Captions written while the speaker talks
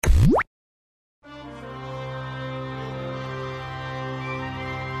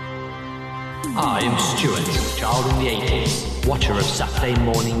I'm Stuart, child in the 80s, watcher of Saturday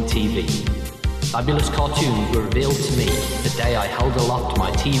morning TV. Fabulous cartoons were revealed to me the day I held aloft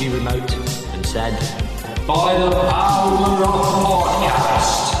my TV remote and said, "By the power of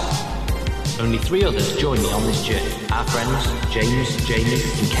podcast." Only 3 others join me on this journey. Our friends, James, Jamie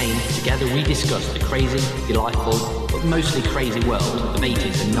and Kane. Together we discuss the crazy, delightful, but mostly crazy world of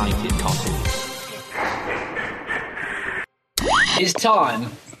 80s and 90s cartoons. It's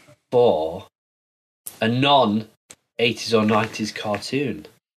time for a non-80s or 90s cartoon.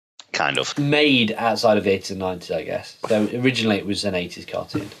 Kind of. Made outside of the 80s and 90s, I guess. So originally it was an 80s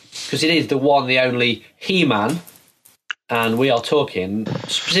cartoon. Because it is the one, the only He-Man. And we are talking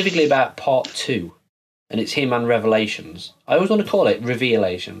specifically about part 2. And it's He-Man Revelations. I always want to call it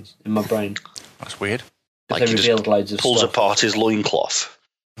Revelations in my brain. That's weird. Like they revealed loads of pulls stuff. apart his loincloth.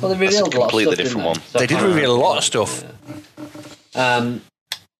 Well, they revealed a lot of stuff, different one. So they did reveal a lot of stuff. Yeah.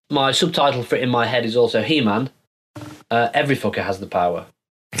 My subtitle for it in my head is also He-Man. Every fucker has the power.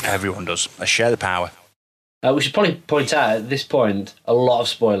 Everyone does. I share the power. We should probably point out at this point a lot of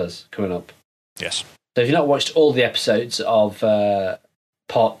spoilers coming up. Yes. So if you've not watched all the episodes of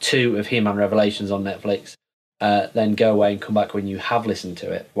part 2 of He-Man Revelations on Netflix, then go away and come back when you have listened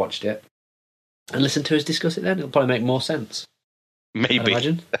to it, watched it, and listen to us discuss it then. It'll probably make more sense. Maybe. I'd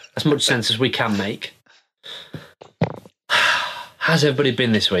imagine. As much sense as we can make. How's everybody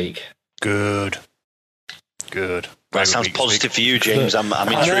been this week? Good. Good. That sounds positive for you, James. I'm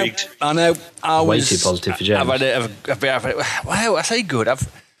intrigued. I know. Way too positive for James. Well, I say good. I've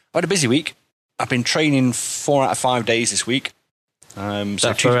had a busy week. I've been training 4 out of 5 days this week.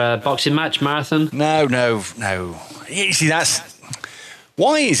 So for a boxing match, marathon? No. You see, that's...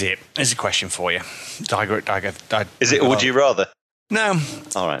 Why is it? There's a question for you. Is it, or would you rather? No.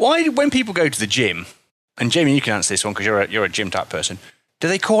 All right. Why, when people go to the gym, and Jamie, you can answer this one because you're a gym type person, do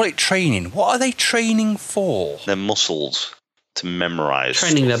they call it training? What are they training for? Their muscles to memorise.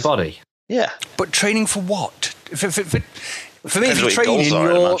 Training their body. Yeah. But training for what? For me, if you're what your training,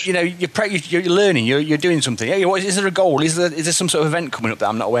 goals are, you're learning, you're doing something. Is there a goal? Is there some sort of event coming up that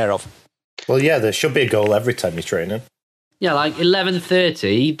I'm not aware of? Well, yeah, there should be a goal every time you're training. Yeah, like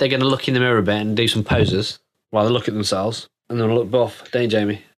 11:30, they're going to look in the mirror a bit and do some poses while they look at themselves, and then look buff. Don't you,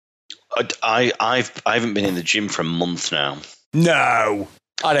 Jamie? I haven't been in the gym for a month now. No,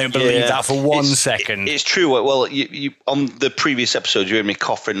 I don't believe that for one second. It's true. Well, you on the previous episode, you heard me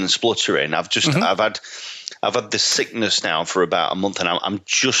coughing and spluttering. I've had this sickness now for about a month, and I'm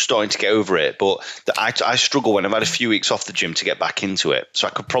just starting to get over it. But I struggle when I've had a few weeks off the gym to get back into it. So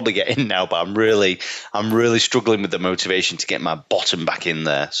I could probably get in now, but I'm really struggling with the motivation to get my bottom back in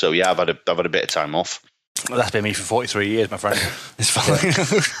there. So yeah, I've had a bit of time off. Well, that's been me for 43 years, my friend. It's fine.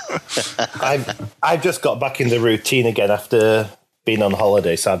 I've just got back in the routine again after being on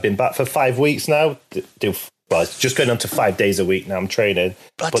holiday. So I've been back for 5 weeks now. Well, it's just going on to 5 days a week now. I'm training,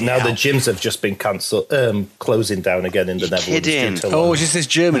 but now the gyms have just been closing down again in the Netherlands. Oh, is this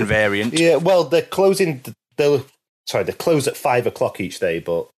German variant? Yeah, well, they're closing. They close at 5 o'clock each day,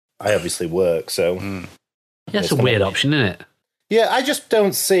 but I obviously work, so Yeah, it's a weird option, isn't it? Yeah, I just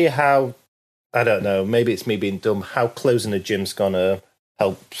don't see how. I don't know. Maybe it's me being dumb. How closing a gym's gonna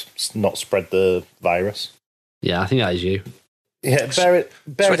help not spread the virus? Yeah, I think that is you. Yeah, Sweat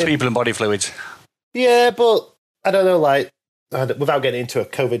people and body fluids. Yeah, but I don't know. Like, without getting into a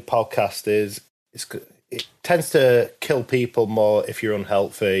COVID podcast, it tends to kill people more if you're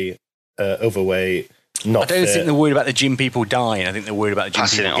unhealthy, overweight, not. I don't fit. think they're worried about the gym people dying. I think they're worried about the gym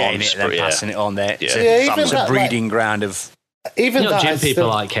people getting it and then passing it on there. It's a breeding ground of. Even that gym people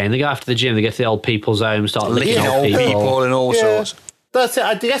like Kane, they go after the gym, they go to the old people's home, start licking old people and all sorts. That's it.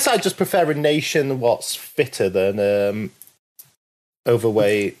 I guess I just prefer a nation what's fitter than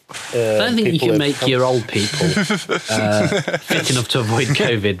overweight. I don't think you can make your old people fit enough to avoid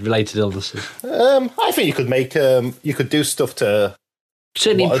COVID-related illnesses. I think you could make you could do stuff to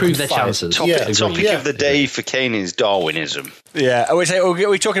certainly improve their chances. Topic of the day for Kane is Darwinism. Yeah, are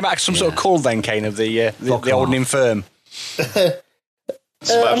we talking about some sort of cult then, Kane, of the old and infirm?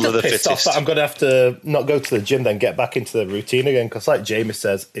 I'm just pissed off that I'm going to have to not go to the gym then get back into the routine again, because like Jamie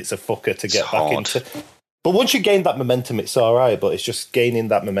says, it's a fucker to get back into. But once you gain that momentum, it's all right, but it's just gaining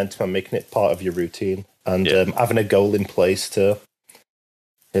that momentum and making it part of your routine and having a goal in place to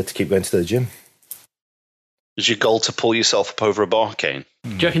keep going to the gym. Is your goal to pull yourself up over a bar, Kane? Do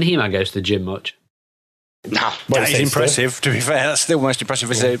you reckon He-Man goes to the gym much? No. That is impressive, to be fair. That's still the most impressive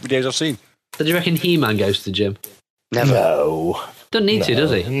videos I've seen. So do you reckon He-Man goes to the gym? Never. No. Doesn't need to,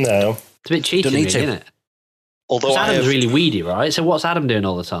 does he? No. It's a bit cheating, isn't it? Although Adam's really weedy, right? So what's Adam doing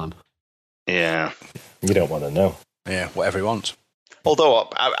all the time? Yeah. You don't want to know. Yeah, whatever he wants. Although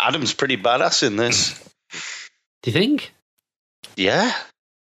Adam's pretty badass in this. Do you think? Yeah.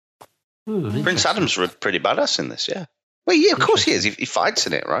 Oh, Prince Adam's pretty badass in this, yeah. Well, yeah, of course he is. He fights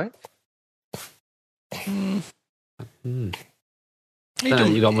in it, right? I don't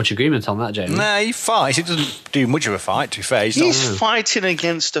think you got much agreement on that, Jamie. No, he fights. He doesn't do much of a fight, to be fair. He's fighting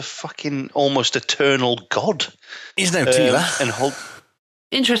against a fucking almost eternal god. He's no Tila.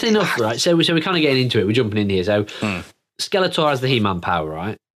 Interesting enough, right? So we're kind of getting into it. We're jumping in here. So Skeletor has the He-Man power,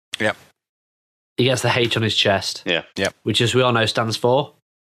 right? Yep. He gets the H on his chest. Yeah. Yep. Which, as we all know, stands for...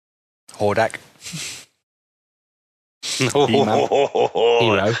 Hordak.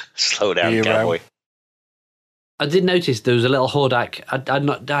 Hero. Slow down, cowboy. I did notice there was a little Hordak. I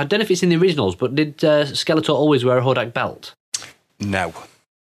don't know if it's in the originals, but did Skeletor always wear a Hordak belt? No.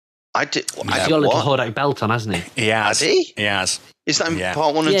 I did. He's got a little Hordak belt on, hasn't he? He has. Has he? He has. Is that in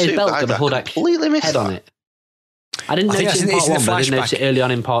part 1 and 2? Yeah, his belt got a Hordak completely missed head that. on it. I didn't notice it in part 1, but I did notice it early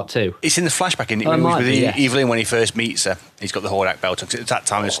on in part 2. It's in the flashback, isn't it? Oh, it might with be, yes. Evelyn when he first meets her. He's got the Hordak belt on. 'Cause at that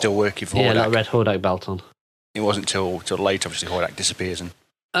time, he was still working for Hordak. Yeah, that red Hordak belt on. It wasn't till later, obviously, Hordak disappears.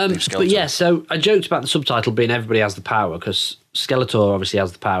 But yeah, so I joked about the subtitle being Everybody Has the Power, because Skeletor obviously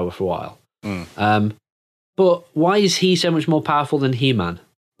has the power for a while. But why is he so much more powerful than He-Man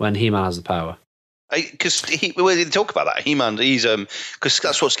when He-Man has the power? Because when they talk about that, He-Man, he's because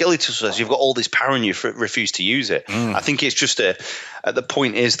that's what Skeletor says. You've got all this power and you refuse to use it. I think it's just the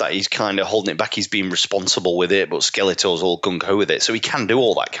point is that he's kind of holding it back. He's being responsible with it, but Skeletor's all gung ho with it, so he can do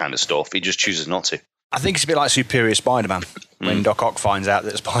all that kind of stuff. He just chooses not to. I think it's a bit like Superior Spider-Man when Doc Ock finds out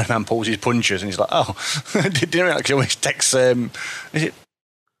that Spider-Man pulls his punches and he's like, "Oh, didn't realize he always takes is it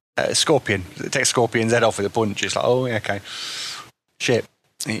Scorpion? It takes Scorpion's head off with a punch." It's like, "Oh, yeah, okay, shit."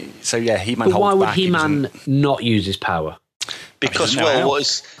 So yeah, He-Man. But why would back. He-Man not use his power? Because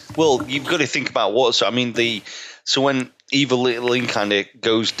you've got to think about so when Evelyn kind of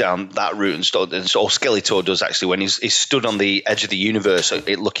goes down that route and Skeletor does actually when he's stood on the edge of the universe,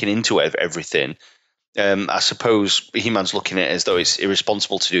 looking into everything. I suppose He-Man's looking at it as though it's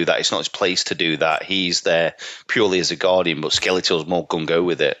irresponsible to do that. It's not his place to do that. He's there purely as a guardian, but Skeletor's more gung-ho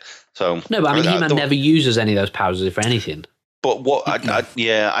with it. So no, but He-Man never uses any of those powers for anything. But I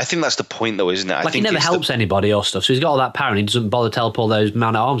think that's the point, though, isn't it? I think he never helps anybody or stuff. So he's got all that power, and he doesn't bother to help all those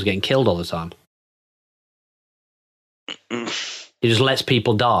man-at-arms getting killed all the time. He just lets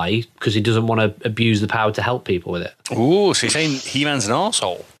people die because he doesn't want to abuse the power to help people with it. Ooh, so you're saying He-Man's an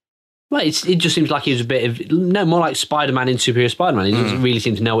arsehole? Well, it just seems like he was a bit of... No, more like Spider-Man in Superior Spider-Man. He doesn't really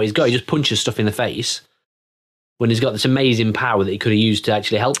seem to know what he's got. He just punches stuff in the face when he's got this amazing power that he could have used to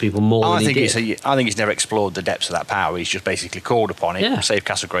actually help people more than he did. I think he's never explored the depths of that power. He's just basically called upon it, saved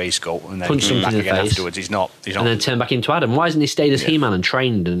Castle Grayskull, and then punched something back in the again face. afterwards. He's not... And then turned back into Adam. Why hasn't he stayed as He-Man and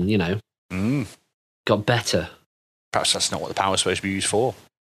trained and, got better? Perhaps that's not what the power's supposed to be used for.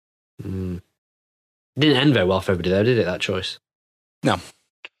 It didn't end very well for everybody, though, did it, that choice? No.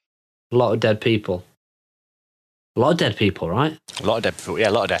 A lot of dead people. A lot of dead people, right? A lot of dead people. Yeah,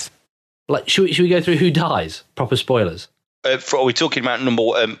 a lot of death. Like, should we go through who dies? Proper spoilers. Are we talking about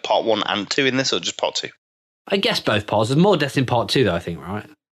part 1 and 2 in this, or just part 2? I guess both parts. There's more death in part 2, though, I think, right?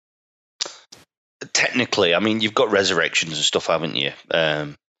 Technically, I mean, you've got resurrections and stuff, haven't you?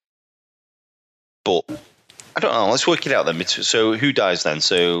 But I don't know. Let's work it out then. So who dies then?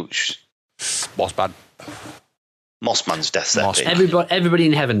 So Mossman. Mossman's death. Everybody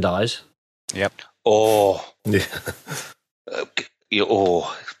in heaven dies. Yep. Oh. Yeah.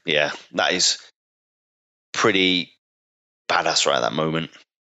 Yeah. That is pretty badass right at that moment.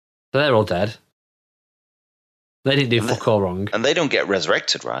 So they're all dead. They didn't do fuck all wrong. And they don't get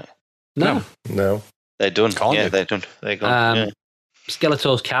resurrected, right? No. They're done. Can't they're done. They're gone.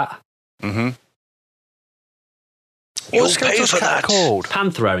 Skeletor's cat. Mm-hmm. You'll pay for that. Called?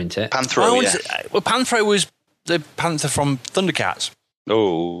 Panthro, isn't it? Panthro, Well, Panthro was the panther from Thundercats.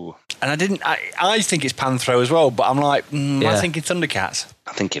 Oh. And I think it's Panthro as well, but I'm like, I'm thinking Thundercats.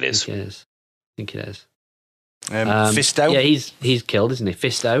 I think it is. I think it is. Fisto? Yeah, he's killed, isn't he?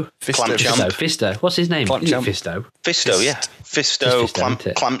 Fisto. Fisto. What's his name? Fisto. Fisto, yeah.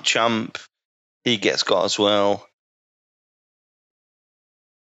 Fisto, Clamp Champ. He gets got as well.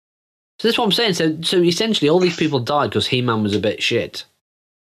 So that's what I'm saying. So essentially, all these people died because He-Man was a bit shit.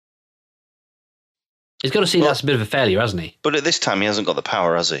 He's got to see that's a bit of a failure, hasn't he? But at this time, he hasn't got the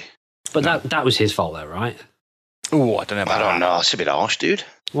power, has he? But that was his fault, though, right? Oh, I don't know about that. I don't know. It's a bit harsh, dude.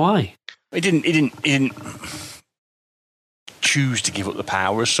 Why? He didn't choose to give up the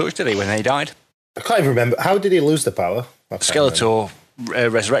power as such, did he, when they died? I can't even remember. How did he lose the power? Skeletor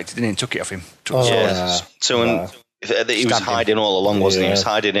resurrected, didn't he? Took it off him. He was hiding all along, wasn't he? He was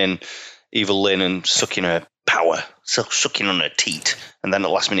hiding in Evil Lynn and sucking her power, so sucking on her teat, and then at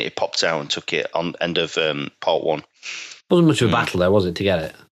the last minute he popped out and took it on end of part 1. Wasn't much of a battle there, was it, to get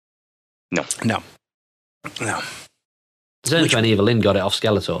it? No. It's only when Eva Lynn got it off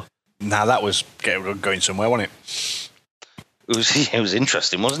Skeletor. Now that was going somewhere, wasn't it? It was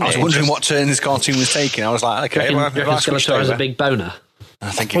interesting, wasn't it? I was wondering what turn this cartoon was taking. I was like, okay, Do you reckon Skeletor has a big boner?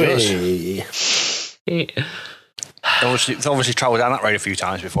 I think it does. It's obviously travelled down that road a few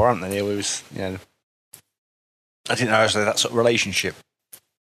times before, haven't they? It was, I didn't know it was that sort of relationship.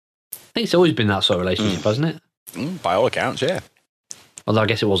 I think it's always been that sort of relationship, hasn't it? By all accounts, yeah. Although I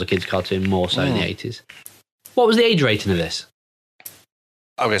guess it was a kids' cartoon more so in the 80s. What was the age rating of this?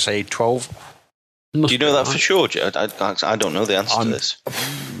 I'm going to say 12. Do you know that for sure, Joe? I don't know the answer to this.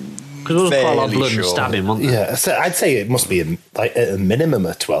 Because there was quite a lot of blood and stabbing, wasn't there? Yeah, so I'd say it must be like at a minimum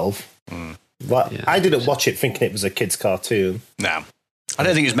of 12. But I didn't watch it thinking it was a kids' cartoon. No, I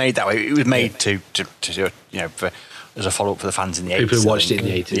don't think it was made that way. It was made to as a follow up for the fans in the 80s. People who watched it in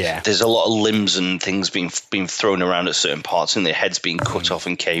the 80s. Yeah, there's a lot of limbs and things being thrown around at certain parts, and their heads being cut off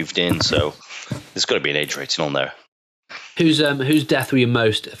and caved in. So there's got to be an age rating on there. Whose death were you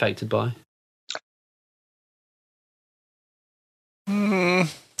most affected by? I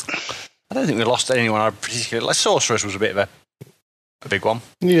don't think we lost anyone I particularly. Like Sorceress was a bit of a big one.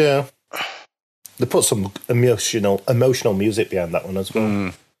 Yeah. They put some emotional music behind that one as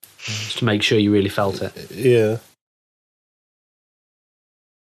well. Just to make sure you really felt it. Yeah.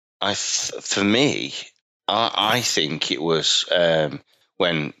 For me, I think it was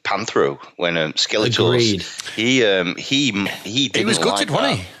when Panthro, when Skeletor's, he was gutted,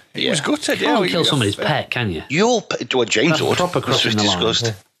 wasn't he? He was gutted. You can't kill somebody's pet, can you? James would. Proper crossing the line.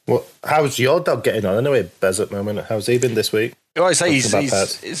 Yeah. Well, how's your dog getting on anyway, Bez, at the moment? How's he been this week? Well, I say he's all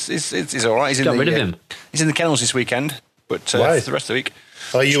right. Got rid of him. He's in the kennels this weekend, but for the rest of the week.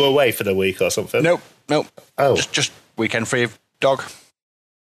 Are you away for the week or something? Nope. Oh. Just weekend free of dog.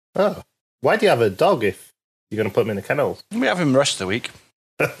 Oh. Why do you have a dog if you're going to put him in the kennels? We have him the rest of the week.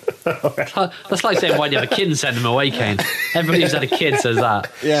 That's like saying, why do you have a kid and send him away, Kane? Everybody who's had a kid says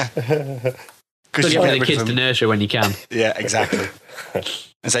that. Yeah. Because you bring the kids to nursery when you can. Yeah, exactly.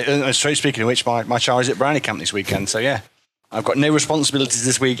 And so, straight speaking of which, my child is at Brownie Camp this weekend, so yeah. I've got no responsibilities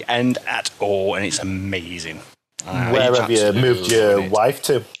this weekend at all, and it's amazing. Where have you moved your wife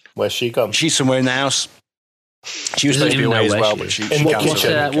to? Where's she gone? She's somewhere in the house. She was supposed to be away as well, but she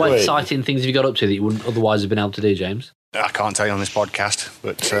cancelled. What exciting things have you got up to that you wouldn't otherwise have been able to do, James? I can't tell you on this podcast,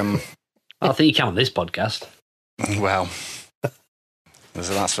 but... I think you can on this podcast. Well,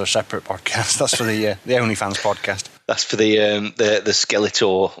 that's for a separate podcast. That's for the OnlyFans podcast. That's for the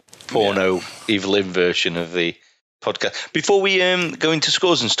Skeletor porno Evelyn version of the podcast. Before we go into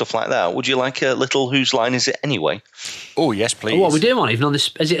scores and stuff like that, would you like a little Whose Line Is It Anyway? Oh, yes, please. What are we doing on? Even on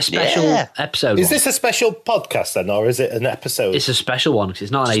this? Is it a special episode? Is this a special podcast then, or is it an episode? It's a special one because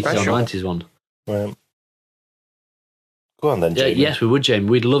it's not an 80s or 90s one. Right. Go on then, Jamie. Yes, we would, Jamie.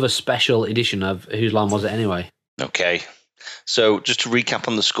 We'd love a special edition of Whose Line Was It Anyway? Okay. So just to recap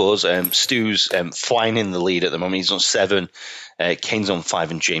on the scores, Stu's flying in the lead at the moment. He's on 7, Kane's on 5,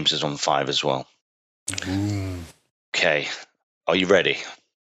 and James is on 5 as well. Okay. Are you ready?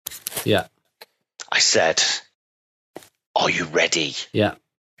 Yeah. I said, are you ready? Yeah.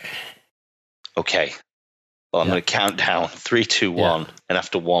 Okay. Well, I'm going to count down 3, 2, 1, and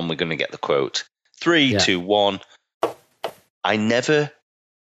after 1, we're going to get the quote. 3, 2, 1. I never,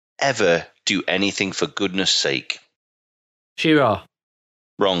 ever do anything for goodness sake. She-Ra.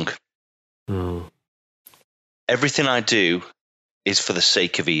 Wrong. Oh. Everything I do is for the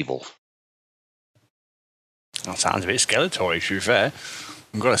sake of evil. That sounds a bit Skeletor-y, to be fair.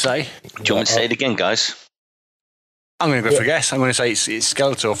 I've got to say. Do you want me to say it again, guys? I'm going to go for a guess. I'm going to say it's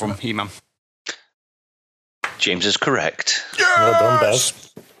Skeletor from He-Man. James is correct. Yes! Well done,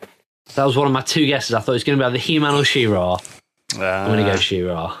 Bez. That was one of my 2 guesses. I thought it was going to be either He-Man or She-Ra. I'm going to go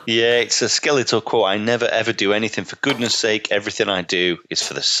She-Ra. Yeah, it's a Skeletor quote. I never ever do anything for goodness sake. Everything I do is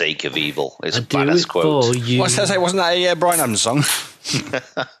for the sake of evil. It's a badass quote. What's that say? Wasn't that a Brian Adams song?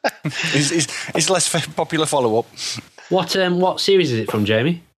 It's less popular follow-up. What series is it from,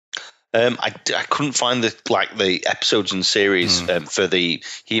 Jamie? I couldn't find the episodes and series for the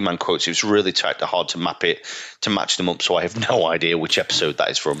He-Man quotes. It was really hard to match them up. So I have no idea which episode that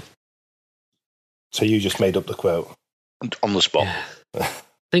is from. So you just made up the quote on the spot. I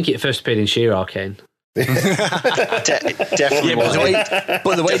think it first appeared in She-Ra, Kane. Definitely wasn't.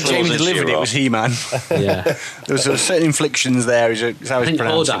 But the way Jamie delivered it was He-Man. Yeah, there was certain inflections there. How he's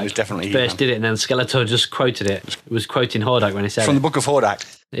pronounced it was definitely He-Man. First did it, and then Skeletor just quoted it. It was quoting Hordak when he said from it. the Book of Hordak.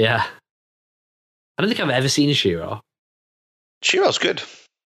 Yeah, I don't think I've ever seen She-Ra. She-Ra's good.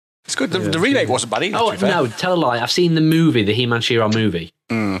 It's good. The remake wasn't bad either. Oh, no, tell a lie. I've seen the movie, the He-Man She-Ra movie.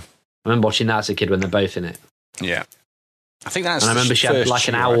 I remember watching that as a kid when they're both in it. Yeah. I think that's. And I remember she had like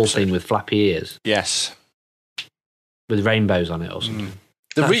an owl thing with flappy ears. Yes. With rainbows on it or something.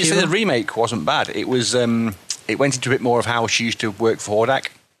 The remake wasn't bad. It was. It went into a bit more of how she used to work for Hordak.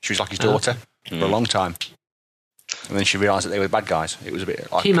 She was like his daughter for a long time. And then she realised that they were bad guys. It was a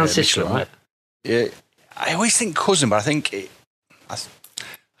bit like He-Man's sister, right? Yeah. I always think cousin, but I think I can't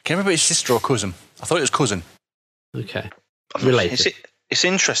remember if it's sister or cousin. I thought it was cousin. Okay. Related. It's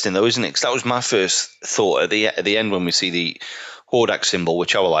interesting though, isn't it? Because that was my first thought at the end when we see the Hordak symbol,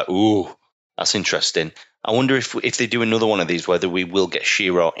 which I was like, ooh, that's interesting. I wonder if they do another one of these, whether we will get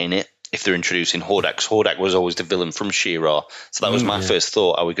She-Ra in it, if they're introducing Hordak. Hordak was always the villain from She-Ra. So that was my first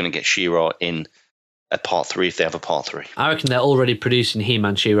thought. Are we going to get She-Ra in a part 3 if they have a part 3? I reckon they're already producing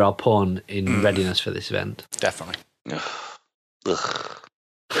He-Man She-Ra porn in readiness for this event. Definitely. Ugh.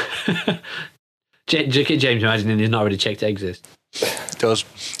 James imagining he's not already checked to exist. It does.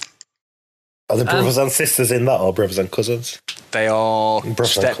 Are the brothers and sisters in that, or brothers and cousins? They are Brother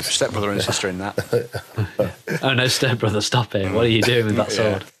stepbrother and sister in that. Oh no, stepbrother, stop it. What are you doing with that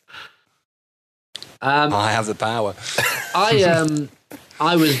sword? I have the power.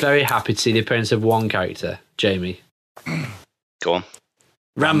 I was very happy to see the appearance of one character, Jamie. Go on.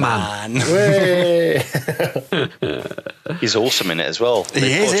 Ram Man. He's awesome in it as well.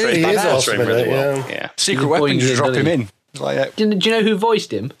 He is awesome in it, yeah. Secret weapon, just drop him in. Like, do you know who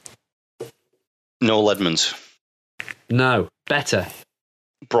voiced him? Noel Edmonds. No, better.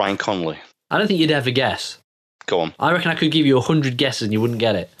 Brian Connolly. I don't think you'd ever guess. Go on. I reckon I could give you 100 guesses and you wouldn't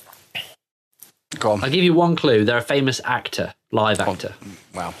get it. Go on. I'll give you one clue. They're a famous actor, live actor.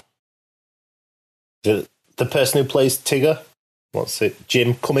 Wow. The person who plays Tigger? What's it?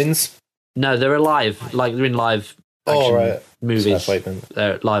 Jim Cummins? No, they're alive. Like, they're in live action movies.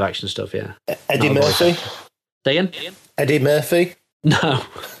 They're live action stuff, yeah. Eddie Murphy? Say again? Eddie Murphy? No.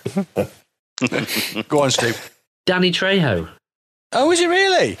 Go on, Stu. Danny Trejo. Oh, is it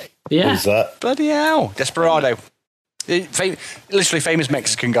really? Yeah. Who's that? Bloody hell. Desperado. Literally famous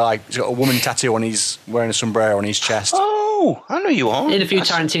Mexican guy. He's got a woman tattoo on his, wearing a sombrero on his chest. Oh, I know you are. In a few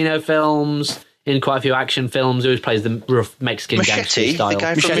Tarantino films, in quite a few action films, he always plays the rough Mexican gangster style. The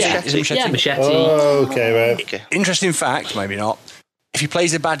guy from Machete. Yeah, Machete. Oh, okay, right. Okay. Interesting fact, maybe not. If he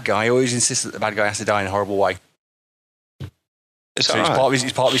plays a bad guy, he always insists that the bad guy has to die in a horrible way. Is So that it's right?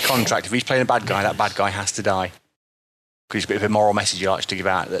 part of his contract. If he's playing a bad guy, that bad guy has to die. Because it's a bit of a moral message he likes to give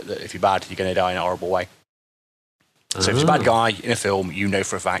out, that if you're bad, you're going to die in a horrible way. So if it's a bad guy in a film, you know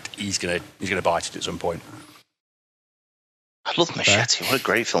for a fact he's going to bite it at some point. I love Machete. What a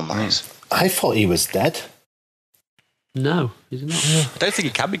great film that is. I thought he was dead. No, he's not. I don't think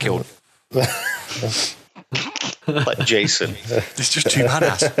he can be killed. Like Jason. It's just too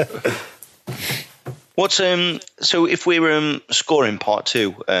badass. What's so if we're scoring part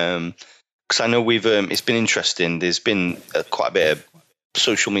 2, because I know we've it's been interesting. There's been quite a bit of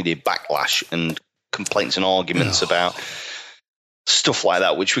social media backlash and complaints and arguments about stuff like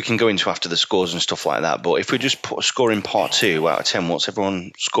that, which we can go into after the scores and stuff like that. But if we just put a score in part 2 out of 10, what's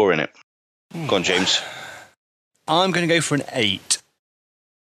everyone scoring it? Go on, James. I'm going to go for an 8.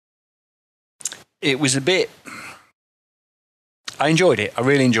 It was a bit... I enjoyed it. I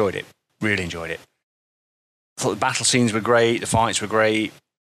really enjoyed it. Really enjoyed it. I thought the battle scenes were great. The fights were great.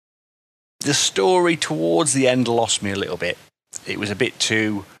 The story towards the end lost me a little bit. It was a bit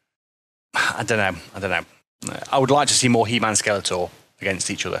too... I don't know. I would like to see more He-Man Skeletor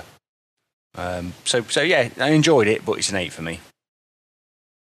against each other. So yeah, I enjoyed it, but it's an 8 for me.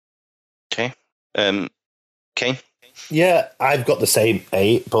 Okay. Kane? Yeah, I've got the same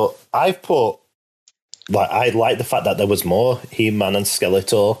 8, but I've put... I like the fact that there was more He-Man and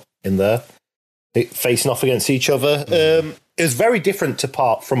Skeletor in there, facing off against each other. It was very different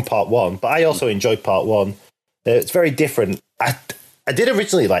from part 1, but I also enjoyed part 1. It's very different. I did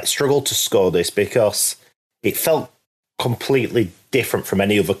originally struggle to score this because it felt completely different from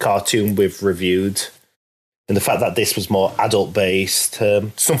any other cartoon we've reviewed. And the fact that this was more adult-based,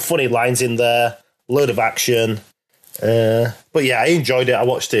 some funny lines in there, a load of action. But yeah, I enjoyed it. I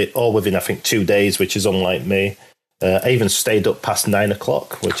watched it all within, I think, 2 days, which is unlike me. I even stayed up past 9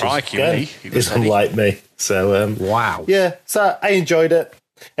 o'clock, which is unlike me. So wow. Yeah, so I enjoyed it.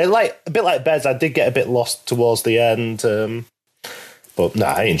 And a bit like Bez, I did get a bit lost towards the end. But no,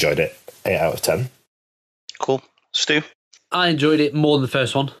 I enjoyed it. 8 out of 10. Cool. Stu? I enjoyed it more than the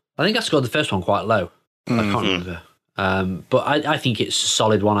first one. I think I scored the first one quite low. I can't remember. But I think it's a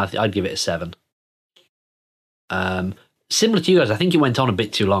solid one. I'd give it a 7. Similar to you guys, I think it went on a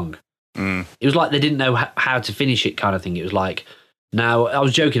bit too long. It was like they didn't know how to finish it kind of thing. It was like Now, I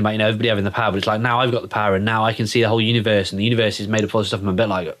was joking about, everybody having the power, but it's like, now I've got the power and now I can see the whole universe, and the universe is made up of all this stuff. I'm a bit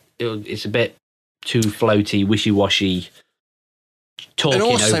like, it's a bit too floaty, wishy-washy, talking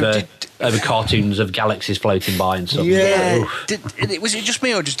over cartoons of galaxies floating by and stuff. Yeah. Was it just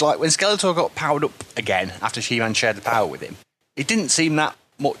me, or just like when Skeletor got powered up again after He-Man shared the power with him, it didn't seem that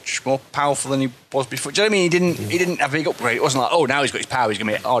much more powerful than he was before. Do you know what I mean? He didn't have a big upgrade. It wasn't like, oh, now he's got his power, he's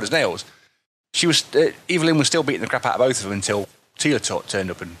going to be hard as nails. Evelyn was still beating the crap out of both of them until Teela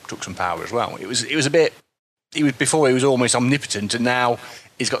turned up and took some power as well. It was a bit. Before he was almost omnipotent, and now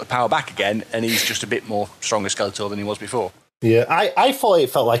he's got the power back again, and he's just a bit more stronger Skeletor than he was before. Yeah, I thought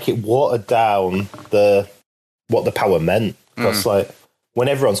it felt like it watered down what the power meant. Because like when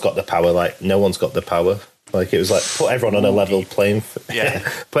everyone's got the power, like no one's got the power. Like it was like put everyone on a level playing.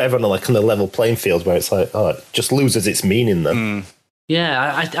 Put everyone on a level playing field where it's like, oh, it just loses its meaning then.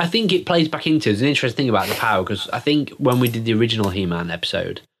 Yeah, I think it plays back into it's an interesting thing about the power, because I think when we did the original He-Man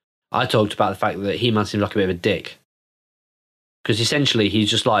episode, I talked about the fact that He-Man seems like a bit of a dick. Because essentially he's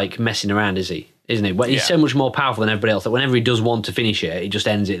just like messing around, isn't he? Well, he's so much more powerful than everybody else that whenever he does want to finish it, he just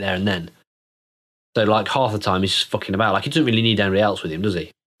ends it there and then. So like half the time he's just fucking about. Like he doesn't really need anybody else with him, does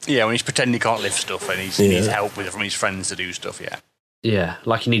he? Yeah, when he's pretending he can't lift stuff and he needs help from his friends to do stuff, Yeah,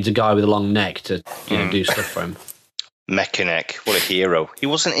 like he needs a guy with a long neck to do stuff for him. Mechanic, what a hero. He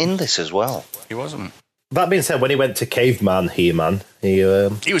wasn't in this as well. He wasn't. That being said, when he went to Caveman He-Man, he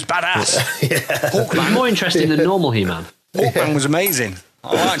was badass. Hawkman. More interesting than normal He-Man. Hawkman was amazing.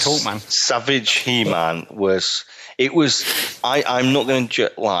 I liked Hawkman. Savage He-Man was... I'm not going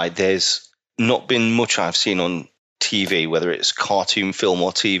to lie, there's not been much I've seen on TV, whether it's cartoon, film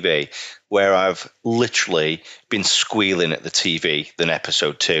or TV, where I've literally been squealing at the TV than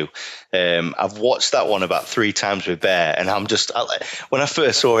episode 2. I've watched that one about 3 times with Bear, and when I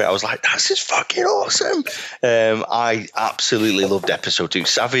first saw it, I was like, "This is fucking awesome!" I absolutely loved episode 2.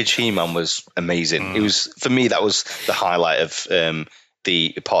 Savage He-Man was amazing. It was, for me, that was the highlight of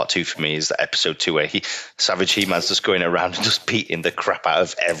the part 2 for me, is that episode 2 where Savage He-Man's just going around and just beating the crap out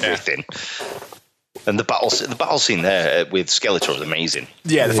of everything. And the battle scene there with Skeletor was amazing.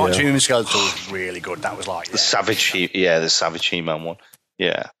 Yeah, the fight between Skeletor was really good. That was like the Savage He-Man one.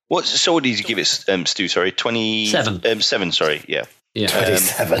 Yeah. What did you give it, Stu? Sorry, 27. 7. Sorry. Yeah.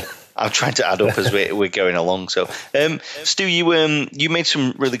 27. I'm trying to add up as we're going along. So, Stu, you made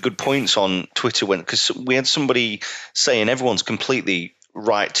some really good points on Twitter because we had somebody saying everyone's completely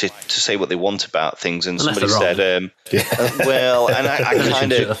right to say what they want about things, and somebody said, well, and I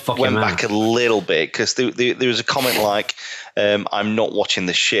kind of went back a little bit because there was a comment like, I'm not watching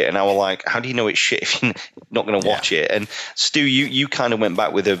this shit, and I was like, how do you know it's shit if you're not going to watch it? And Stu, you kind of went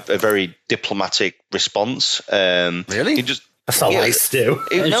back with a very diplomatic response. Really? That's not nice, Stu.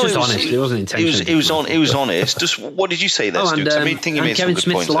 It was honest. It wasn't intentional. It was honest. Just what did you say there, Stu? I think you made some Kevin good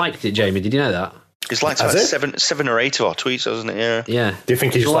Smith points. Liked it, Jamie. Did you know that? It's liked about 7 or 8 of our tweets, hasn't it? Yeah. Do you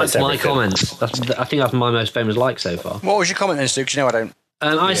think he just likes my comments? I think that's my most famous like so far. What was your comment then, Stu? Because I don't.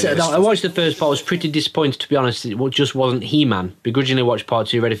 I said I watched the first part. I was pretty disappointed, to be honest. It just wasn't He-Man. Begrudgingly watched part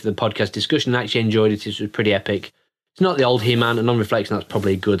 2, ready for the podcast discussion. I actually enjoyed it. It was pretty epic. It's not the old He-Man, and on reflection, that's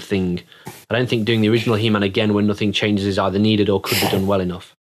probably a good thing. I don't think doing the original He-Man again when nothing changes is either needed or could be done well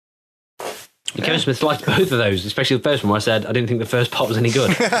enough. Kevin Smith liked both of those, especially the first one where I said I didn't think the first part was any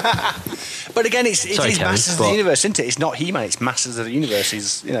good. But again, it's Masters of the Universe, isn't it? It's not He-Man, it's Masters of the Universe.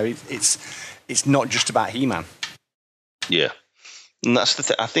 It's not just about He-Man. Yeah. And that's the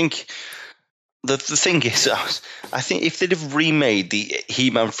thing. I think the thing is, I think if they'd have remade the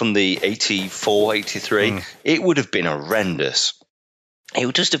He-Man from the 84, 83, it would have been horrendous. It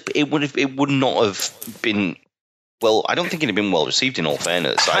would not have been. Well, I don't think it had been well received, in all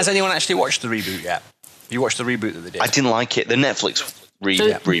fairness. Has anyone actually watched the reboot yet? You watched the reboot that they did? I didn't like it. The Netflix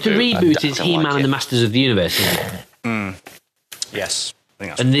reboot. The reboot is He-Man and the Masters of the Universe, isn't it? Yes. I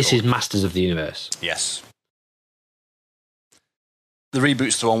think that's and this is Masters of the Universe. Yes. The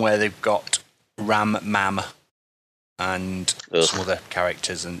reboot's the one where they've got Ram Mam and some other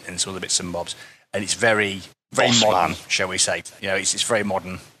characters and some other bits and bobs. And it's very, very modern, shall we say. It's very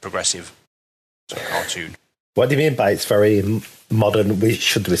modern, progressive sort of cartoon. What do you mean by it's very modern,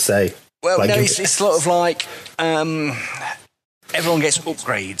 should we say? Well, like, it's sort of like everyone gets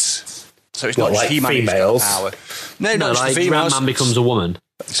upgrades. So it's not just He-Man females. Power. No, not just like the females. Ram-Man becomes a woman.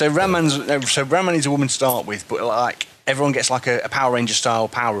 So Ram-Man is a woman to start with, but like everyone gets like a Power Ranger style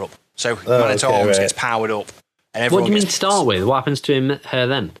power up. So Man-at-Arms gets powered up. And everyone what do you mean to start with? What happens to her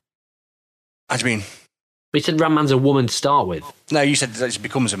then? How do you mean? We said Ram-Man's a woman to start with. No, you said that she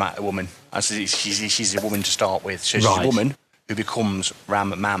becomes a woman. I said she's a woman to start with. So she's a woman who becomes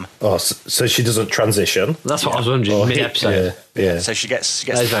Ram Mam. Oh, so she doesn't transition. That's what I was wondering. Mid-episode. Yeah. So she gets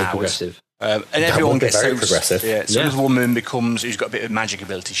That is very powers. progressive. And everyone gets very so progressive. Yeah, so the woman who's got a bit of magic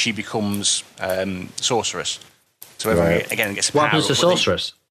ability. She becomes sorceress. So everyone again gets a power. What happens to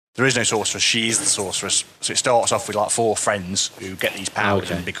sorceress? There is no sorceress. She is the sorceress. So it starts off with like 4 friends who get these powers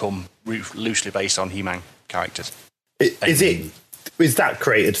and become loosely based on He-Man characters. Is that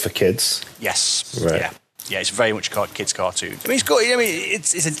created for kids? Yes. Right. Yeah, it's very much a kids' cartoon. I mean, it's good. I mean,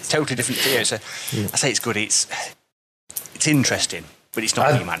 it's a totally different thing. I say it's good. It's interesting, but it's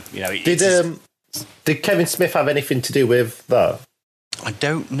not He-Man. You know, did Kevin Smith have anything to do with that? I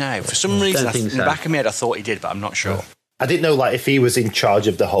don't know. For some reason, in the back of my head, I thought he did, but I'm not sure. I didn't know if he was in charge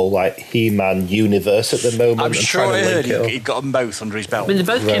of the whole He-Man universe at the moment. I'm sure I heard he'd got them both under his belt. I mean, they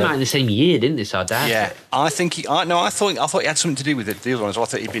both came out in the same year, didn't they? So I doubt yeah, it. I think I thought he had something to do with it. The other one, I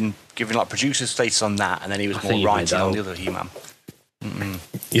thought he'd been given producer status on that, and then he was more writing on the other He-Man.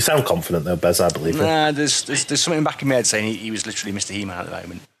 You sound confident though, Bez. I believe it. Nah, there's something back in my head saying he was literally Mr. He-Man at the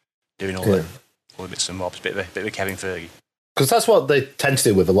moment, doing all the bits and bobs, bit of a Kevin Fergie. Because that's what they tend to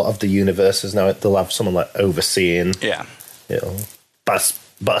do with a lot of the universes now. They'll have someone overseeing. Yeah. But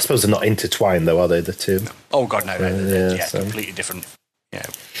I suppose they're not intertwined though, are they? The two? Oh God, no. Completely different. Yeah.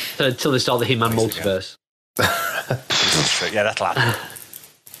 So until they start the He-Man multiverse. That's true. Yeah, that'll happen.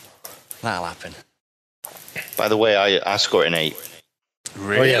 That'll happen. By the way, I scored an 8.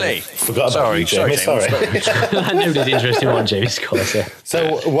 Really? Oh, yeah, forgot about you, Jamie. Sorry. Nobody's interested in what Jamie scores.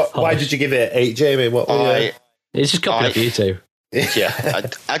 So why did you give it 8, Jamie? It's just copying for you two. Yeah,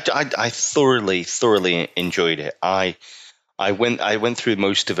 I thoroughly enjoyed it. I went through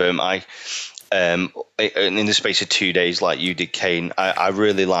most of them. In the space of 2 days, like you did, Kane. I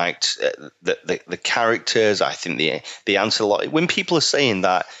really liked the characters. I think the answer a lot. When people are saying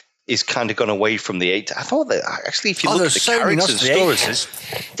that is kind of gone away from the 8, I thought that actually, if you look at the characters and stories,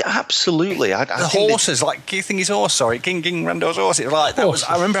 absolutely. The horses, like King his horse. Sorry, King Rando's horse. It was like that was.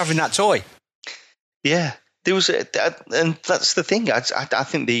 I remember having that toy. Yeah. There was, and that's the thing. I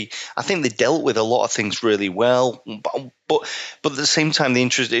think they dealt with a lot of things really well, but at the same time they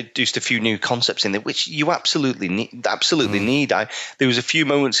introduced a few new concepts in there, which you absolutely need. There was a few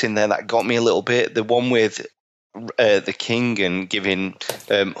moments in there that got me a little bit. The one with the king and giving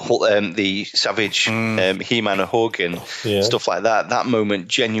the savage He-Man a hug and stuff like that. That moment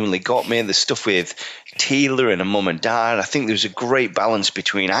genuinely got me. The stuff with Teela and a mum and dad. I think there was a great balance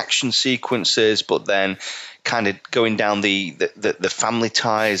between action sequences, but then kind of going down the family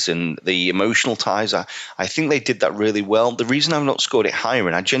ties and the emotional ties. I think they did that really well. The reason I've not scored it higher,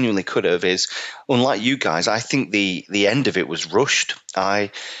 and I genuinely could have, is unlike you guys, I think the end of it was rushed.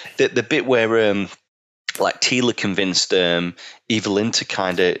 The bit where Teela convinced Evelyn to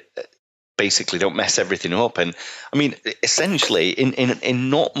kind of basically don't mess everything up, and I mean, essentially in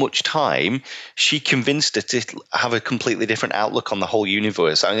not much time, she convinced her to have a completely different outlook on the whole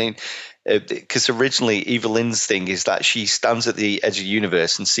universe. I mean, because originally Evelyn's thing is that she stands at the edge of the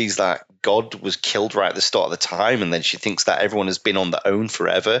universe and sees that God was killed right at the start of the time, and then she thinks that everyone has been on their own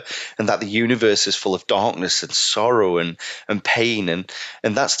forever, and that the universe is full of darkness and sorrow and pain, and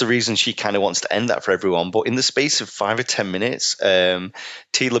that's the reason she kind of wants to end that for everyone. But in the space of 5 or 10 minutes,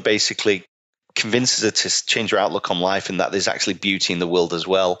 Teela basically convinces her to change her outlook on life and that there's actually beauty in the world as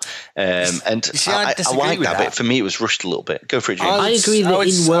well. And see, I like that, but for me it was rushed a little bit. Go for it, James. I agree that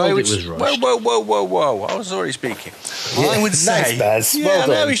in world it was rushed. Whoa. I was already speaking. I would say... Nice, Bez. Yeah, well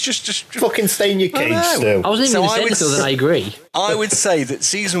done. No, it's just fucking stay in your cage, Stu. I wasn't even going to say anything, I agree. I would say that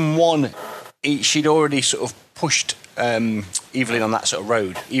season 1, she'd already sort of pushed Evelyn on that sort of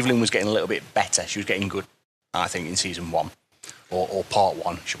road. Evelyn was getting a little bit better. She was getting good, I think, in season 1. Or part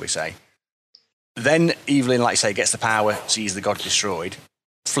 1, should we say. Then Evelyn, like I say, gets the power, sees the god destroyed,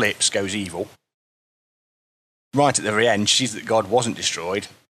 flips, goes evil. Right at the very end, she sees that God wasn't destroyed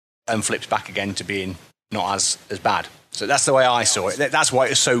and flips back again to being not as bad. So that's the way I saw it. That's why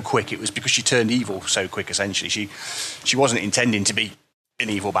it was so quick. It was because she turned evil so quick, essentially. She wasn't intending to be an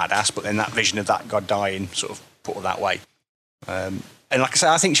evil badass, but then that vision of that God dying sort of put her that way. And like I say,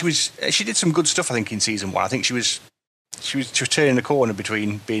 I think she did some good stuff, I think, in season 1. I think she was turning the corner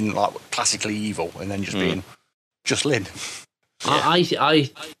between being like classically evil and then just being just Lynn. I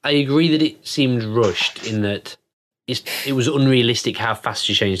agree that it seemed rushed in that it was unrealistic how fast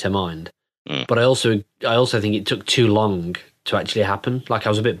she changed her mind. But I also think it took too long to actually happen. Like, I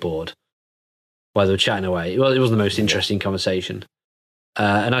was a bit bored while they were chatting away. Well, it wasn't the most interesting conversation.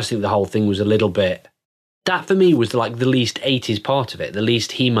 And I just think the whole thing was a little bit... That, for me, was the least 80s part of it. The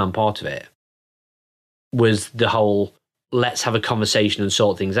least He-Man part of it was the whole... let's have a conversation and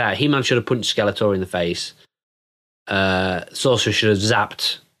sort things out. He-Man should have punched Skeletor in the face Sorcerer should have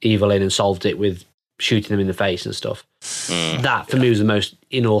zapped evil in and solved it with shooting them in the face and stuff. That, for me, was the most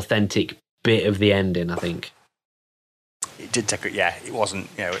inauthentic bit of the ending, I think. It did take it. Yeah, it wasn't.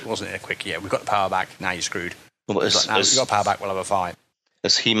 It wasn't a quick. Yeah, we've got the power back. Now you're screwed. Well, Now we've got power back. We'll have a fight.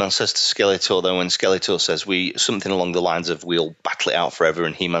 As He-Man says to Skeletor, though, when Skeletor says something along the lines of "we'll battle it out forever,"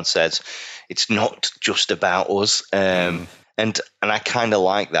 and He-Man says, "It's not just about us." And I kind of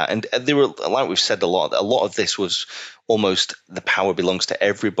like that. And there were, like we've said a lot of this was almost the power belongs to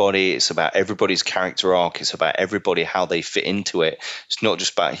everybody. It's about everybody's character arc. It's about everybody, how they fit into it. It's not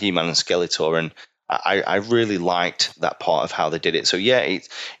just about He-Man and Skeletor. And I really liked that part of how they did it. So yeah,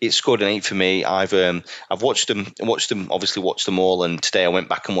 it scored an 8 for me. I've watched them, obviously watched them all, and today I went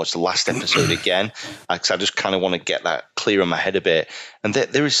back and watched the last episode again because I just kind of want to get that clear in my head a bit. And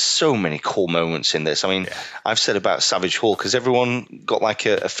there is so many cool moments in this. I mean, I've said about Savage Hall because everyone got like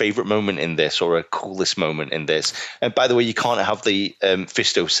a favorite moment in this or a coolest moment in this. And by the way, you can't have the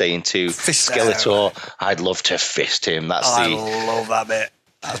Fisto saying to Skeletor, "I'd love to fist him." I love that bit.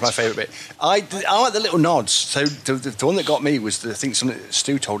 That's my favourite bit. I like the little nods. So the one that got me was I think something that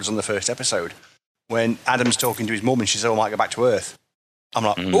Stu told us on the first episode when Adam's talking to his mum and she said, "I might go back to Earth." I'm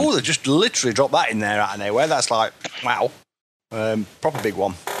like, oh, they just literally dropped that in there out of nowhere. That's like, wow, proper big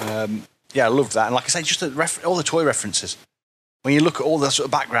one. Yeah, I loved that. And like I say, just all the toy references. When you look at all the sort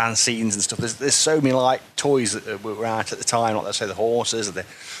of background scenes and stuff, there's so many like toys that were out at the time. Like let's say the horses or the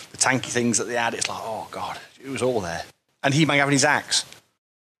tanky things that they had. It's like, oh god, it was all there. And He-Man having his axe.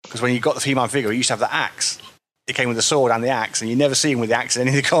 Because when you got the He-Man figure, he used to have the axe. It came with the sword and the axe, and you never see him with the axe in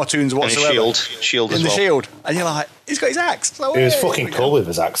any of the cartoons whatsoever. And shield as well. The shield. And you're like, he's got his axe. So, he was fucking cool with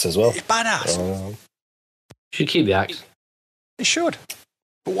his axe as well. He's badass. Should keep the axe. He should.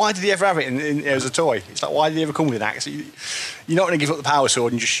 But why did he ever have it as a toy? It's like, why did he ever come with an axe? You're not going to give up the power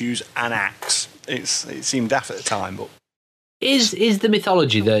sword and just use an axe. It seemed daft at the time, but... Is the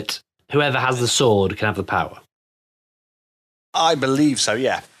mythology that whoever has the sword can have the power? I believe so,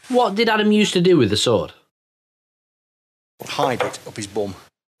 yeah. What did Adam used to do with the sword? Hide it up his bum.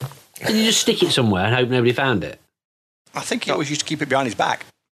 Did he just stick it somewhere and hope nobody found it? I think he always used to keep it behind his back.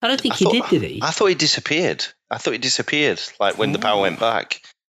 I don't think he did he? I thought he disappeared. Like when the power went back.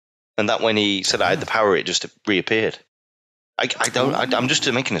 And that when he said I had the power, it just reappeared. I'm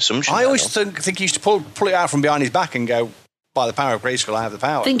just making an assumption. I always think he used to pull it out from behind his back and go, by the power of Grayskull, I have the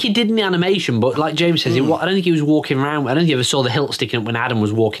power. I think he did in the animation, but like James says, I don't think he was walking around. I don't think he ever saw the hilt sticking up when Adam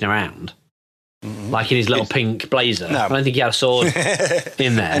was walking around. Like in his little pink blazer. No. I don't think he had a sword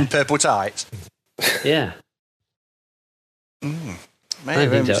in there. And purple tights. Yeah. Maybe I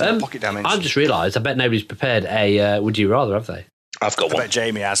don't think so. Pocket damage. I've just realised, I bet nobody's prepared a Would You Rather, have they? I've got one. I bet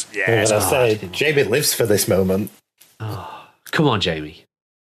Jamie has. Yeah. As I say, Jamie lives for this moment. Oh, come on, Jamie.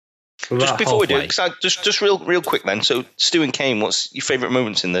 Just before we do it, just real quick then. So, Stu and Kane, what's your favourite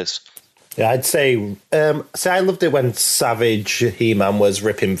moments in this? Yeah, I'd say, I loved it when Savage He-Man was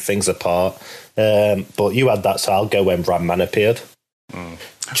ripping things apart. But you had that, so I'll go when Ram Man appeared.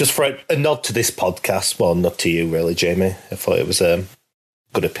 Just for a nod to this podcast. Well, not to you, really, Jamie. I thought it was a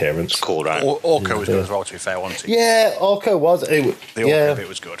good appearance. It's cool, right? Orko was good as well, to be fair, wasn't he? Yeah, Orko was. The Orko bit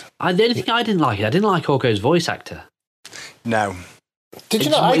was good. The only thing I didn't like it, I didn't like Orko's voice actor. No. Did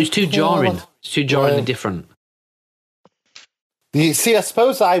you know? It was too jarring. It's too jarringly different. You see, I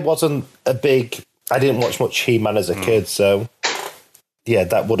suppose I wasn't I didn't watch much He-Man as a kid, so yeah,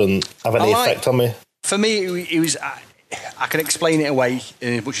 that wouldn't have any effect on me. For me, it was. I can explain it away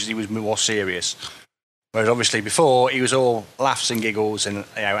in much as he was more serious. Whereas obviously before he was all laughs and giggles and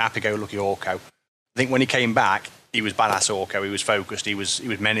happy-go-lucky Orko. I think when he came back, he was badass Orko. He was focused. He was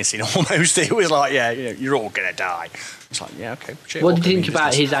menacing almost. He was like, you're all gonna die. It's like, yeah, okay. Shit, what did you think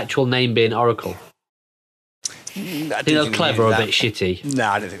about his actual name being Oracle? I think that was clever or a bit shitty? No,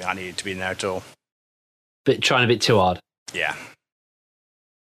 I don't think that needed to be in there at all. Trying a bit too hard. Yeah.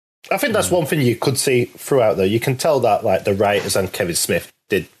 I think that's one thing you could see throughout, though. You can tell that like the writers and Kevin Smith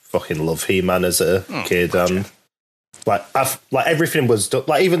did fucking love He-Man as a kid, and like everything was done.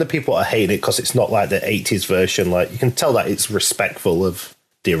 Like even the people that are hating it because it's not like the 80s version. Like you can tell that it's respectful of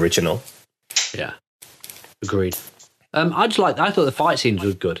the original. Yeah, agreed. I thought the fight scenes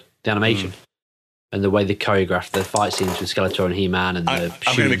were good. The animation. And the way they choreographed the fight scenes with Skeletor and He-Man and the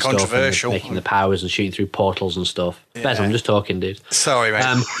shooting stuff and making the powers and shooting through portals and stuff. Yeah. Bez, I'm just talking, dude. Sorry, mate.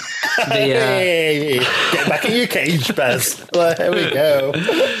 Hey, get back in your cage, Bez. Well, here we go.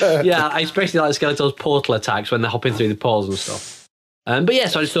 Yeah, I especially like Skeletor's portal attacks when they're hopping through the portals and stuff. But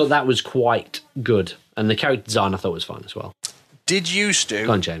yes, I just thought that was quite good. And the character design I thought was fun as well. Did you, Stu?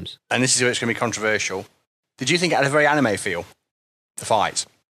 Go on, James. And this is where it's going to be controversial. Did you think it had a very anime feel? The fights?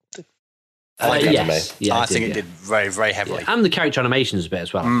 Yes. Yeah, I think it did very, very heavily. Yeah. And the character animations a bit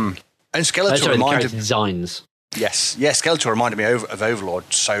as well. And Skeletor the reminded character designs. Yes, Skeletor reminded me of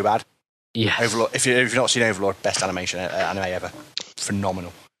Overlord so bad. Yes. Overlord. If you've not seen Overlord, best animation anime ever.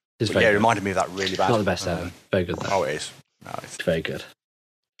 Phenomenal. It's It reminded me of that really bad. Not the best ever. Very good though. Oh, it is. No, It's very good.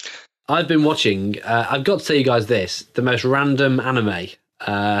 I've been watching. I've got to tell you guys this: the most random anime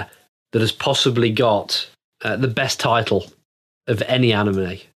that has possibly got the best title of any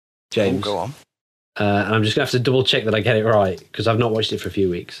anime. James, go on. And I'm just gonna have to double check that I get it right because I've not watched it for a few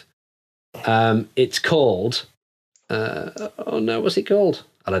weeks. It's called. Oh no, what's it called?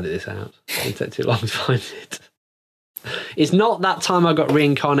 I'll edit this out. It'll take too long to find it. It's not That Time I Got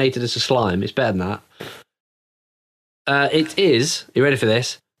Reincarnated as a Slime. It's better than that. It is. Are you ready for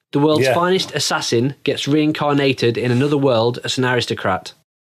this? The world's finest assassin gets reincarnated in another world as an aristocrat.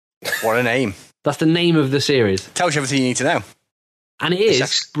 What a name. That's the name of the series. Tells you everything you need to know. And it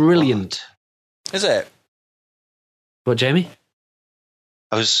is brilliant. Is it? What, Jamie?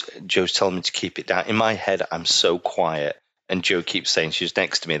 Joe's telling me to keep it down. In my head, I'm so quiet, and Joe keeps saying she's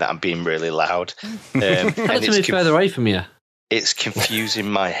next to me that I'm being really loud. Tell it to me further away from you. It's confusing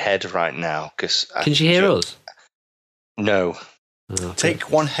my head right now. Can she hear us? No. Oh, okay. Take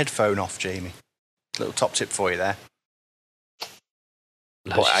one headphone off, Jamie. Little top tip for you there.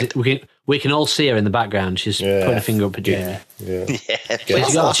 No, we can all see her in the background. She's putting a finger up at Jamie. Yeah. Where's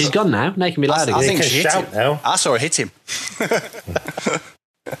she gone? She's gone now. Making me loud again. I think she hit him. Now. I saw her hit him. You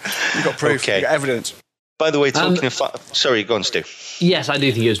got proof. Okay. You got evidence. By the way, talking of... Sorry, go on, Stu. Yes, I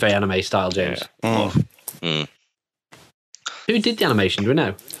do think it was very anime style, James. Yeah. Mm. Who did the animation? Do we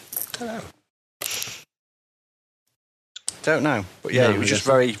know? Don't know. But yeah, it was just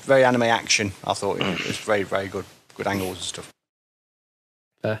very, very anime action. I thought it was very, very good. Good angles and stuff.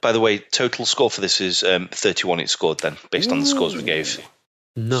 By the way, total score for this is 31 it scored then, based on the scores we gave.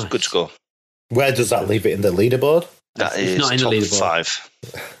 Nice. Good score. Where does that leave it in the leaderboard? That It's is not in the top leaderboard.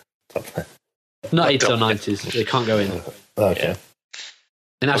 5. Not 80s or 90s. They can't go in. Okay. Yeah.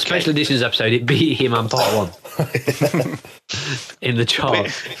 In our special editions episode, it beat He-Man Part 1 in the chart.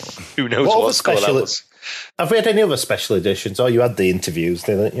 Who knows what score that was? Have we had any other special editions? Oh, you had the interviews,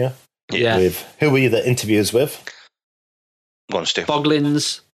 didn't you? Yeah. Who were you the interviews with? Go on, Stu.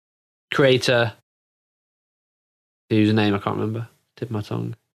 Boglin's creator, whose name I can't remember. Tip of my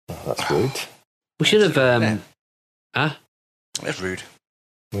tongue. Oh, that's rude. We should have. That's rude.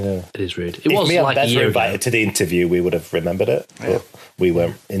 Yeah. It is rude. It If was me and like Bez a were year invited ago. to the interview, we would have remembered it, but we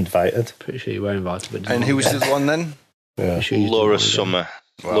weren't invited. Pretty sure you were invited. But And who was the one then? Yeah. Sure you Laura didn't Summer.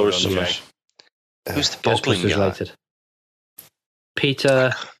 Well Laura done, Summers. Jay. Who's the boggling Ghostbusters guy? related.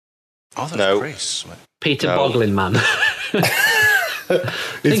 Peter Oh, that's No. Chris. No. Boglin Man. I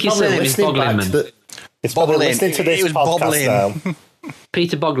think his probably surname is listening back to Boglinman. It's probably Bobbling. listening to this It was podcast bobbling. now.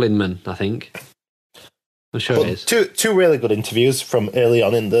 Peter Boglinman, I think. I'm sure it is. Two really good interviews from early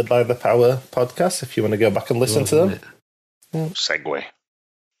on in the By the Power podcast, if you want to go back and listen to them. Segue.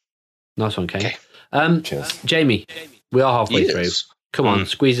 Nice one, Kane. Okay. Cheers. Jamie, we are halfway Yes. through. Come on,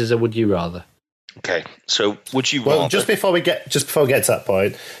 squeeze us a would you rather. Okay. So, would you Well, rather... just before we get to that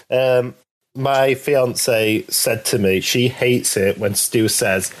point, my fiance said to me she hates it when Stu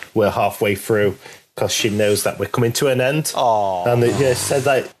says we're halfway through because she knows that we're coming to an end. Oh, And it said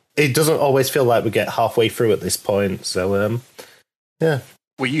that it doesn't always feel like we get halfway through at this point. So, yeah.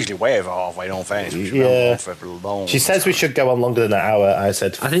 we're usually way over halfway, in all fairness. We should Yeah. go on for a long She says we should go on longer than an hour. I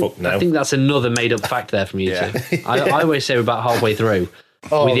said, I think fuck no. I think that's another made up fact there from you Yeah. two. I always say we're about halfway through,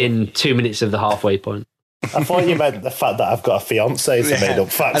 within 2 minutes of the halfway point. I thought you meant the fact that I've got a fiance is a made up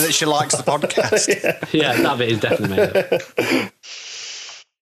fact. And that she likes the podcast. Yeah, that bit is definitely made up.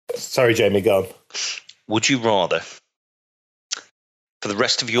 Sorry, Jamie, go on. Would you rather, for the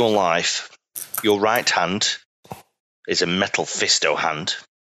rest of your life, your right hand is a metal fisto hand,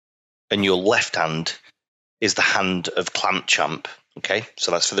 and your left hand is the hand of Clamp Champ? Okay,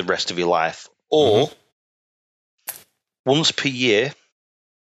 so that's for the rest of your life. Or once per year,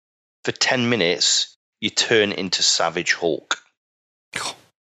 for 10 minutes, you turn into Savage Hulk.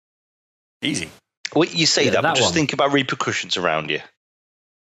 Easy. Well, you say Yeah, that, but that just one. think about repercussions around you.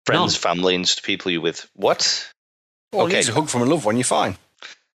 Friends, family, and people you're with. What? Well, Okay. okay. A hug from a loved one, you're fine.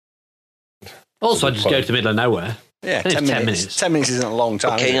 Also, I just go to the middle of nowhere. Yeah, It's 10 10 minutes. minutes. 10 minutes isn't a long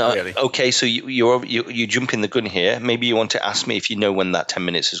time, Okay, is it, really? okay. So you jump in the gun here. Maybe you want to ask me if you know when that 10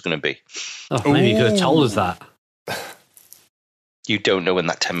 minutes is going to be. Oh, maybe you could have told us that. You don't know when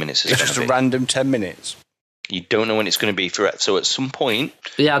that 10 minutes is It's going just to a be. random 10 minutes. You don't know when it's going to be. So at some point,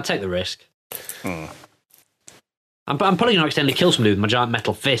 Yeah, I'd take the risk. Hmm. I'm probably going to accidentally kill somebody with my giant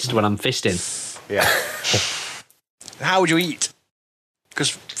metal fist when I'm fisting. Yeah. How would you eat?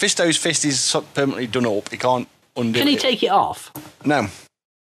 Because Fisto's fist is permanently done up. He can't undo it. Can he take it off? No.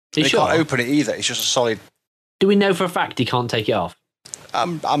 He can't open it either. It's just a solid... Do we know for a fact he can't take it off?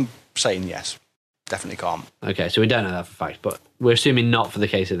 I'm saying yes. Definitely can't. Okay, so we don't know that for a fact, but we're assuming not for the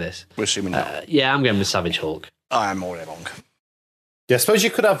case of this. We're assuming not. Yeah, I'm going with Savage Hulk. I'm already wrong. Yeah, I suppose you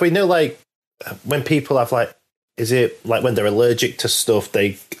could have, we know, like, when people have, like, is it like when they're allergic to stuff,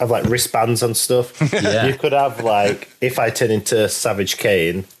 they have, like, wristbands and stuff? Yeah. You could have, like, if I turn into Savage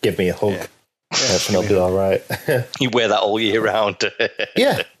Kane, give me a hug. Yeah. And I'll be all right. You wear that all year round.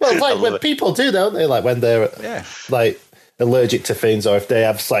 Yeah. Well, like, when people do, don't they? Like, when they're, like, allergic to things, or if they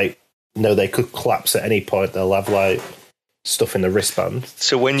have, like, they could collapse at any point, they'll have, like, stuff in the wristband.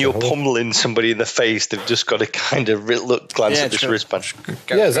 So when you're pummeling somebody in the face, they've just got to kind of glance at this wristband.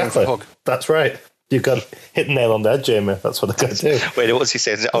 Yeah, exactly. That's right. You've got to hit the nail on the head, Jamie. That's what I've got to do. Wait, what's he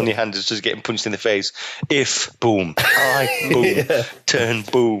saying? On your hand is just getting punched in the face. If, boom. I, boom. Turn,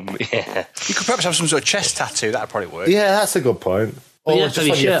 boom. Yeah. You could perhaps have some sort of chest tattoo. That'd probably work. Yeah, that's a good point. Or just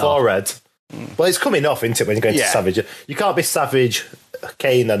on your forehead. Well, it's coming off, isn't it, when you're going to Savage? You can't be Savage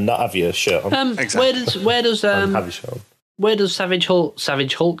Kane and not have your shirt on. Exactly. Where does have your shirt on. Where does Savage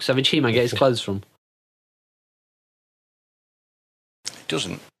He-Man get his clothes from? He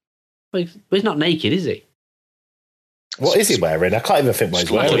doesn't. Well, he's not naked, is he? What is he wearing? I can't even think what he's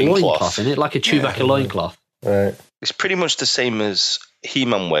like wearing. A loincloth, isn't it? Like a Chewbacca loincloth. Right. It's pretty much the same as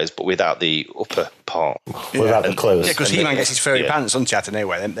He-Man wears, but without the upper part. Without the clothes. Yeah, because He-Man gets his furry pants, doesn't he, out of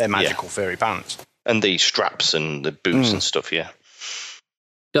nowhere? They're magical furry pants. And the straps and the boots and stuff,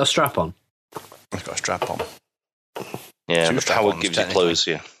 Got a strap on? He's got a strap on. Yeah, the power gives you clothes,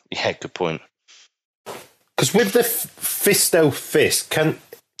 yeah. Yeah, good point. Because with the Fisto fist,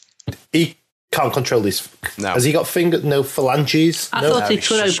 he can't control his... No. Has he got no phalanges? I thought he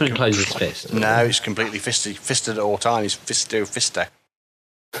could open and close his fist. No, he's completely fisted at all times. He's Fisto.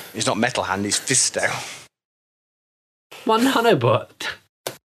 He's not Metal Hand, he's Fisto. Well, no, but...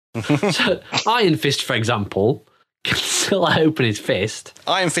 So, Iron Fist, for example, can still open his fist.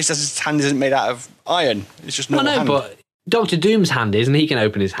 Iron Fist, as his hand isn't made out of iron. It's just normal hand. But Doctor Doom's hand is, and he can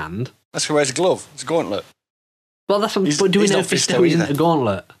open his hand. That's who wears a glove. It's a gauntlet. Well, that's what, but do we know Fisto isn't a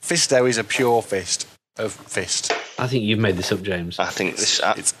gauntlet? Fisto is a pure fist of fist. I think you've made this up, James. I think this...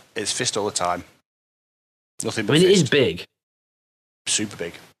 It's fist all the time. Nothing but fist. It is big. Super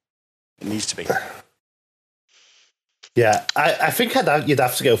big. It needs to be. Yeah, I think you'd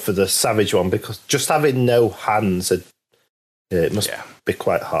have to go for the Savage one, because just having no hands, it must be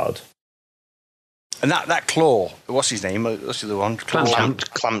quite hard. And that claw, what's his name? What's the other one?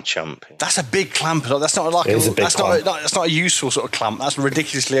 Clamp champ. That's a big clamp. That's not like that's not a useful sort of clamp. That's a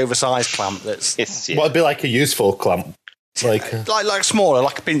ridiculously oversized clamp. That's What'd be like a useful clamp? Like smaller,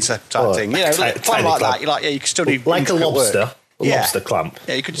 like a pincer type thing. You know, clamp like that. You're like, you can still do like a lobster. Lobster clamp.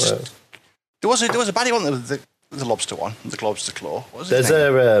 Yeah, you could just. There was a baddie one, the lobster one, the lobster claw. There's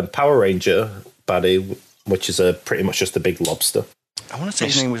a Power Ranger baddie, which is pretty much just a big lobster. I want to say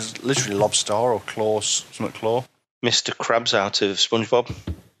his name was literally Lobster or Claws, something Claw. Mr. Krabs out of SpongeBob.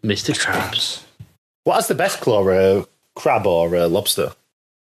 Mr. Krabs. What has the best claw, a crab or a lobster?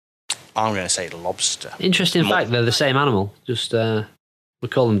 I'm going to say lobster. Interesting fact, they're the same animal. Just we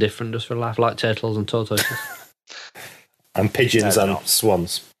call them different just for a laugh, like turtles and tortoises. And pigeons and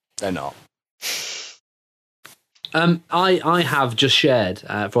swans. They're not. I have just shared,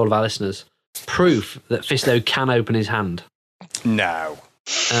 for all of our listeners, proof that Fisto can open his hand. No.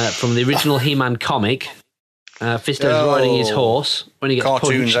 From the original He-Man comic, Fisto's riding his horse when he gets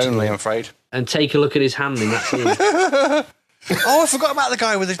cartoons punched. Only, I'm afraid. And take a look at his hand in that scene. I forgot about the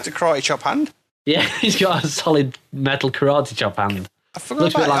guy with the karate chop hand. Yeah, he's got a solid metal karate chop hand. I forgot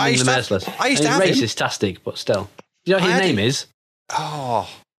Looks a bit about like it. the Merciless. I used to have him. Racist-tastic, but still. You know what his name is? Oh.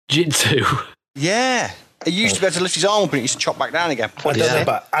 Jitsu. Yeah. He used to be able to lift his arm up and he used to chop back down again. I don't know,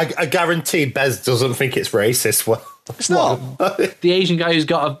 but I guarantee Bez doesn't think it's racist. Well, it's not. The Asian guy who's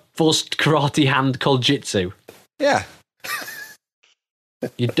got a forced karate hand called Jitsu. Yeah.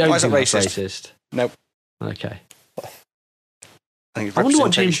 You don't think that's racist? Nope. Okay. I wonder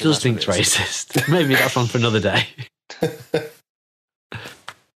what James does think's racist. Maybe that's one for another day.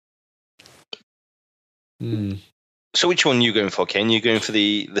 So which one are you going for, Kane? You going for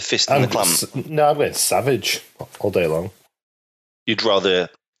the fist and the clamp? No, I'm going Savage all day long. You'd rather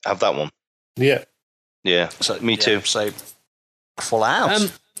have that one? Yeah. Yeah, so, me too. So, full out.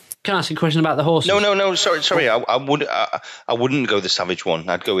 Can I ask you a question about the horses? No. Sorry. I wouldn't go the Savage one.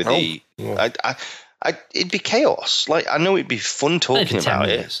 I'd go with the. It'd be chaos. Like, I know it'd be fun talking about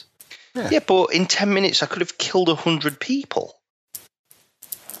it. Yeah, but in 10 minutes, I could have killed 100 people.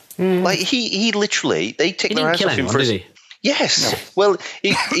 Like he literally, they take their eyes off him for. Yes. No. Well,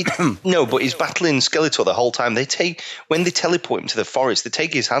 no, but he's battling Skeletor the whole time. When they teleport him to the forest, they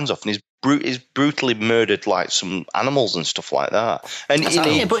take his hands off, and he's brutally murdered like some animals and stuff like that. And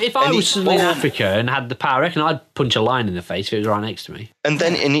but if I was suddenly in Africa and had the power, I reckon I'd punch a lion in the face if it was right next to me. And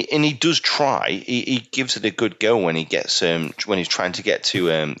then, and he does try. He gives it a good go when he gets when he's trying to get to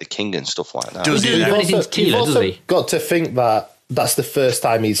the king and stuff like that. You've also got to think that. That's the first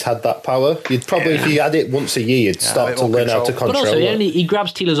time he's had that power. You'd probably, if you had it once a year, you'd start to learn how to control it. But also, he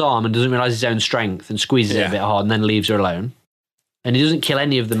grabs Teela's arm and doesn't realise his own strength and squeezes it a bit hard and then leaves her alone. And he doesn't kill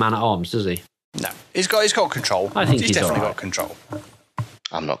any of the man-at-arms, does he? No. He's got control. I think he's definitely got control.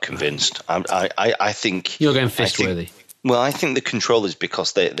 I'm not convinced. I think... You're going fist-worthy. Well, I think the control is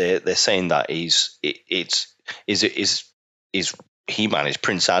because they're saying that is He-Man is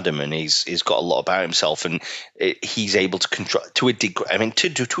Prince Adam, and he's got a lot about himself, and he's able to control to a degree. I mean, to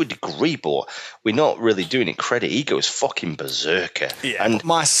a degree, but we're not really doing it credit. He goes fucking berserker. Yeah, and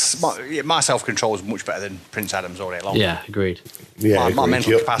my self-control is much better than Prince Adam's all day long. Yeah, agreed. Yeah, my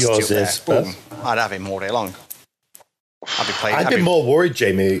mental capacity up there, boom, I'd have him all day long. I'd be more worried,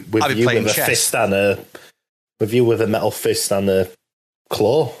 Jamie, with you with a fist and with a metal fist and a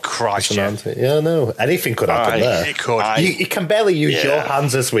claw. Christ, yeah, no. Anything could happen there. It could. You can barely use your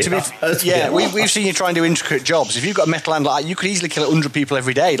hands as we have. We've seen you try and do intricate jobs. If you've got a metal hand like that, you could easily kill 100 people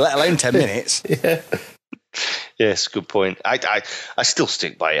every day, let alone 10 minutes. Yeah. Yes, good point. I still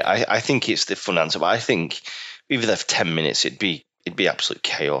stick by it. I think it's the fun answer, but I think even if 10 minutes, it'd be absolute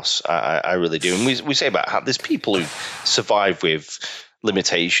chaos. I really do. And we say about how there's people who survive with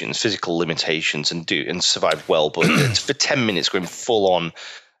limitations, physical limitations, and survive well, but for 10 minutes going full on,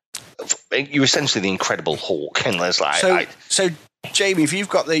 you're essentially the Incredible Hulk. And there's like so Jamie, if you've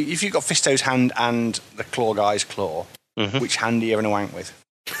got Fisto's hand and the claw guy's claw, which hand are you going to wank with?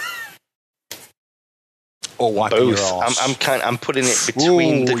 Or wiping your arse? I'm putting it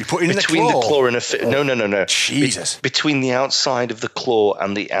between the claw and no. Jesus. Between the outside of the claw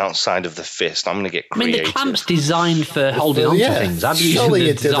and the outside of the fist. I'm going to get creative. I mean, the clamp's designed for holding on to things. I'd be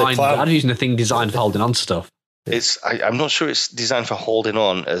using the thing designed for holding on to stuff. I'm not sure it's designed for holding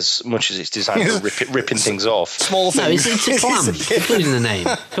on as much as it's designed for ripping things off. Small things. No, it's a clamp. It's losing the name.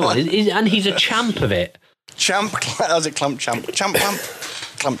 Come on, and he's a champ of it. Champ? How's it clamp? Champ? Champ?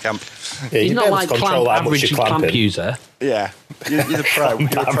 Champ? Yeah, he's not like clamp average clamp user. Yeah, you're the pro. You're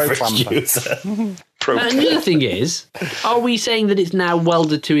a pro clamper. And the other thing is, are we saying that it's now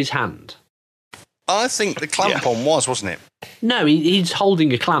welded to his hand? I think the clamp on wasn't it? No, he's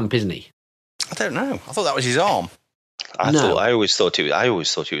holding a clamp, isn't he? I don't know. I thought that was his arm. I always thought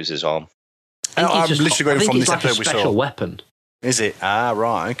it was his arm. I'm literally going from this episode we saw. It's a special weapon. Is it? Ah,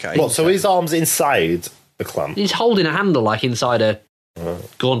 right. Okay. What? So his arm's inside the clamp? He's holding a handle like inside a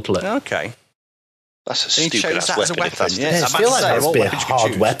gauntlet. Okay. That's a stupid ass weapon. I feel like that would be a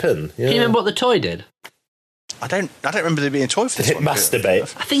hard weapon. Yeah. Do you remember what the toy did? I don't remember there being a toy for this one.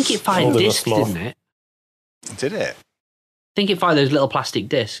 Masturbate. I think it fired discs, didn't it? Did it? I think it fired those little plastic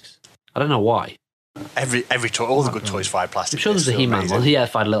discs. I don't know why. Every toy, all the good toys fire plastic discs. I'm sure there's a He-Man one. Yeah,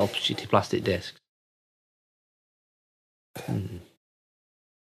 fired little shitty plastic discs.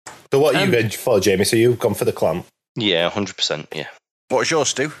 So what are you going for, Jamie? So you've gone for the clamp? Yeah, 100%, yeah. What's yours,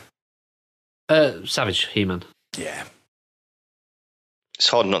 Stu? Savage He-Man. Yeah. It's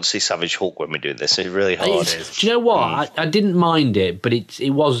hard not to see Savage Hulk when we do this. It's really hard. Do you know what? I didn't mind it, but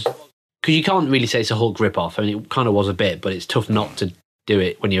it was... Because you can't really say it's a Hulk rip-off. I mean, it kind of was a bit, but it's tough not to do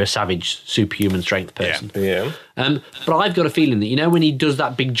it when you're a savage, superhuman strength person. Yeah. But I've got a feeling that, when he does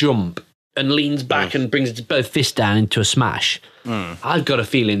that big jump and leans back and brings both fists down into a smash, I've got a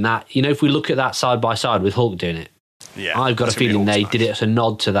feeling that, if we look at that side by side with Hulk doing it, I've got a feeling they did it as a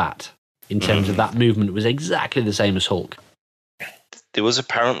nod to that, in terms of that movement was exactly the same as Hulk. There was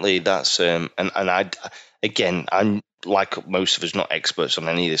apparently that's, I'm like most of us not experts on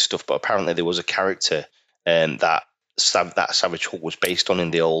any of this stuff, but apparently there was a character that Savage Hulk was based on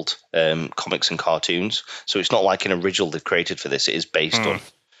in the old comics and cartoons. So it's not like an original they've created for this. It is based on.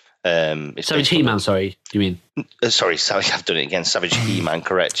 Savage He-Man, sorry, you mean? Sorry, I've done it again. Savage He-Man,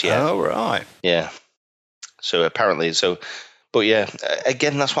 correct? Yeah. Oh, right. Yeah. So apparently, but yeah,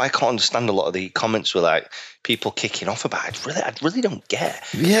 again, that's why I can't understand a lot of the comments with like people kicking off about it. I really don't get.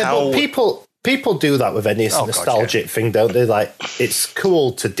 Yeah, but people do that with any nostalgic thing, don't they? Like, it's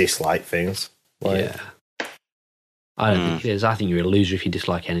cool to dislike things. Yeah. I don't think it is. I think you're a loser if you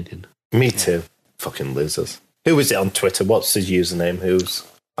dislike anything. Me too. Fucking losers. Who is it on Twitter? What's his username? Who's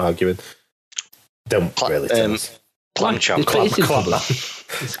arguing? Don't really tell us. Clampchamp.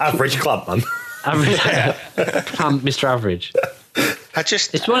 Average Clampman. Mr. Average.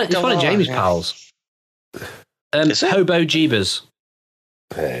 It's one of Jamie's pals. Hobo Jeebus.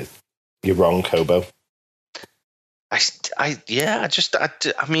 You're wrong, Hobo.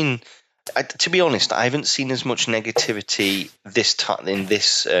 To be honest, I haven't seen as much negativity this time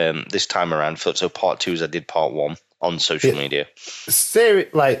this time around. So part 2 as I did part 1 on social media.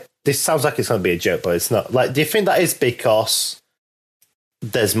 This sounds like it's going to be a joke, but it's not. Like, do you think that is because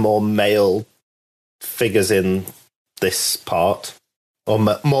there's more male figures in this part, or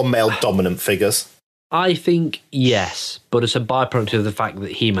more male dominant figures? I think yes, but it's a byproduct of the fact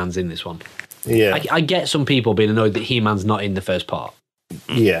that He-Man's in this one. Yeah, I get some people being annoyed that He-Man's not in the first part.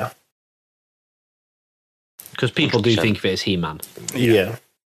 Yeah, because people do think of it as He-Man. Yeah.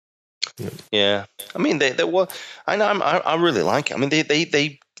 Yeah, I mean they were. I really like it. I mean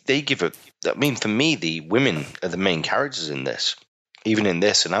they give a. I mean, for me, the women are the main characters in this, even in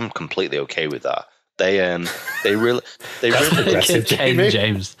this, and I'm completely okay with that. They really Kane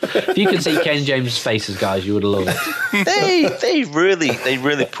James. If you could see Kane James' faces, guys, you would love it. They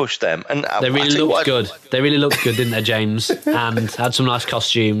really pushed them, and they really looked good. They really looked good, didn't they, James? And had some nice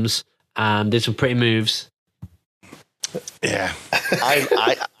costumes and did some pretty moves. Yeah,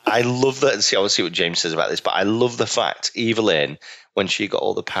 I love that. I will see what James says about this, but I love the fact Evelyn, when she got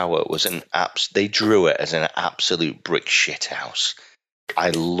all the power, was they drew it as an absolute brick shit house.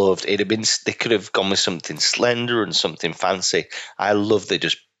 I loved it. They could have gone with something slender and something fancy. I love they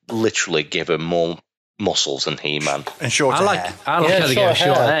just literally give her more muscles than He-Man and short hair. I like how they go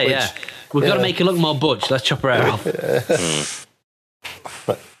short hair. Yeah, we've got to make her look more butch. Let's chop her hair off.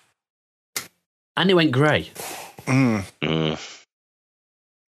 And it went grey. Yeah,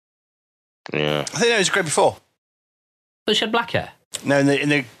 I think it was grey before. But she had black hair. No, in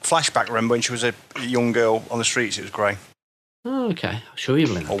the flashback, remember when she was a young girl on the streets, it was grey. Oh, okay. Sure,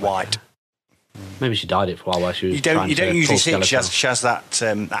 Evelyn. Or white. Maybe she dyed it for a while she was. You don't usually see it. She has that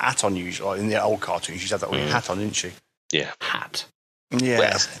hat on usually. Like in the old cartoons, she had that hat on, didn't she? Yeah. Hat. Yeah.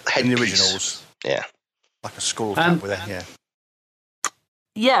 Well, in the originals. Yeah. Like a skull cap with it. Yeah.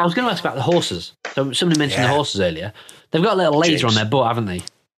 Yeah, I was going to ask about the horses. So somebody mentioned the horses earlier. They've got a little laser on their butt, haven't they?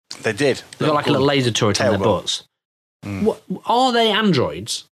 They did. They've got like a little laser turret on their butts. What, are they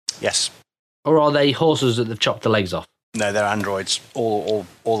androids? Yes. Or are they horses that they've chopped the legs off? No, they're androids all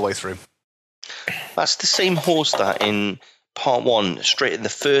the way through. That's the same horse that in part 1, straight in the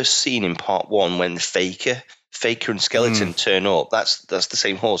first scene in part 1, when Faker and Skeleton turn up. That's the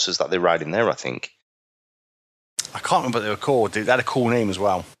same horses that they ride in there, I think. I can't remember what they were called. They had a cool name as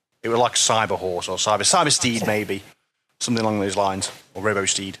well. It was like Cyber Horse or Cyber Steed, maybe. Something along those lines. Or Robo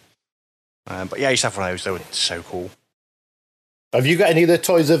Steed. But yeah, I used to have one of those. They were so cool. Have you got any of the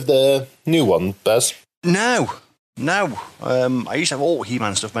toys of the new one, Bez? No. I used to have all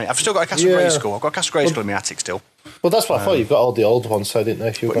He-Man stuff, mate. I've still got a Castle Grayskull. I've got a Castle Grayskull in my attic still. Well, that's what I thought. You've got all the old ones, so I didn't know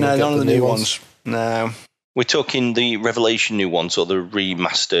if you were going to get none of the the new ones. No. We're talking the Revelation new ones or the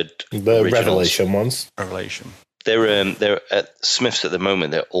remastered originals? Revelation ones. Revelation. They're at Smith's at the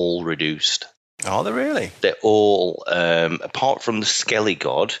moment. They're all reduced. Are they really? They're all apart from the Skelly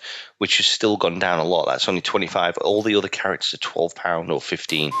God, which has still gone down a lot. That's only 25. All the other characters are £12 or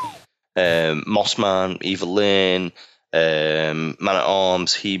 15. Mossman, Evelyn, Man at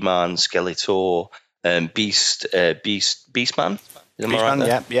Arms, He-Man, Skeletor, Beastman. Am I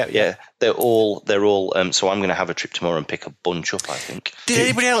right there? Yeah. They're all. So I'm going to have a trip tomorrow and pick a bunch up, I think. Did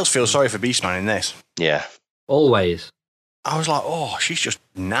anybody else feel sorry for Beastman in this? Yeah. Always. I was like, oh, she's just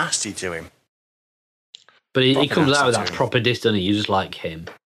nasty to him. But he comes out with that proper diss, doesn't he? You just like him.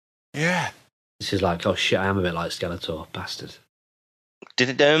 Yeah. This is like, oh shit, I am a bit like Skeletor, bastard. Did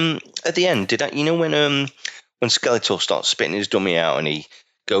it at the end? When Skeletor starts spitting his dummy out and he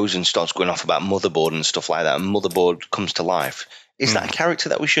goes and starts going off about Motherboard and stuff like that, and Motherboard comes to life? Is that a character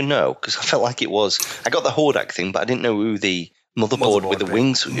that we should know? Because I felt like it was. I got the Hordak thing, but I didn't know who the Motherboard with the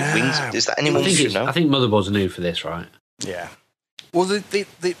wings. No. Wings. Is that anyone we should know? I think Motherboard's new for this, right? Yeah. Well, the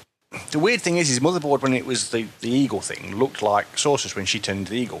weird thing is Motherboard, when it was the eagle thing, looked like Sorceress when she turned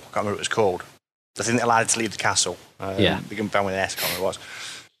into the eagle. I can't remember what it was called. The thing that allowed her to leave the castle. Began found with an S, I can't remember what it was.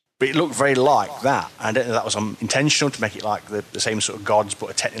 But it looked very like that. I don't know if that was intentional to make it like the same sort of gods, but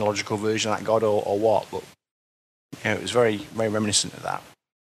a technological version of that god or what. But it was very, very reminiscent of that.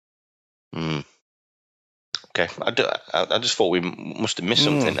 Okay, I just thought we must have missed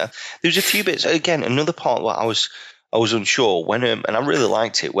something there. There was a few bits. Again, another part where I was unsure when, and I really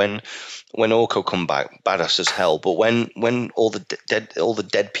liked it when Orko come back, badass as hell. But when all the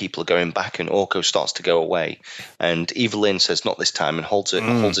dead people are going back and Orko starts to go away, and Evelyn says not this time and holds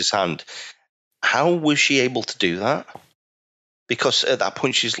his hand. How was she able to do that? Because at that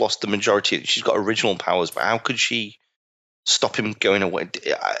point she's lost the majority. She's got original powers, but how could she stop him going away?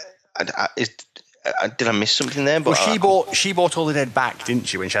 did I miss something there? But she bought all the dead back, didn't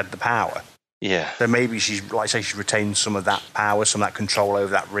she, when she had the power? Yeah. So maybe she's, like say, she retained some of that power, some of that control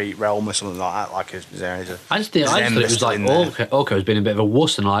over that realm or something like that. Like, I just thought it was like Orko's been a bit of a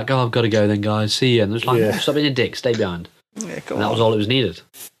wuss and like, I've got to go then, guys. See you. And it's like, stop being a dick, stay behind. Yeah, and that was all it was needed.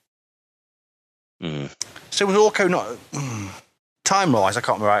 So was Orko not... time-wise, I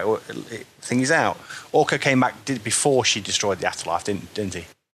can't remember right, thing is out. Orko came back did before she destroyed the afterlife, didn't he?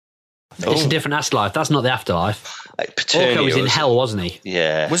 It's a different afterlife. That's not the afterlife. Orko was in hell, wasn't he?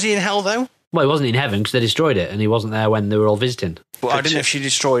 Yeah. Was he in hell, though? Well, he wasn't in heaven because they destroyed it, and he wasn't there when they were all visiting. But I didn't know if she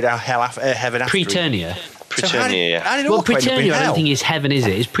destroyed our heaven after. Preternia. Well, Preternia, I don't think is heaven, is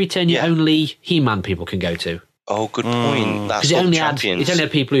it? Is Preternia only He-Man people can go to? Oh, good point. That's it all only champions. It's only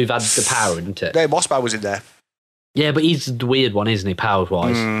had people who've had the power, isn't it? No, Bossbar was in there. Yeah, but he's the weird one, isn't he?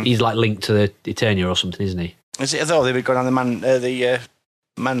 Powers-wise, he's like linked to the Eternia or something, isn't he? Is it? Though they would go down the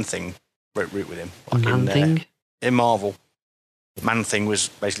man thing route with him. Like man thing in Marvel. Man thing was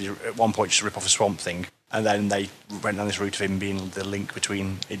basically at one point just a rip off a Swamp Thing, and then they went down this route of him being the link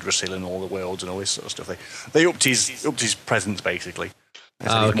between Yggdrasil and all the worlds and all this sort of stuff. They upped his presence basically.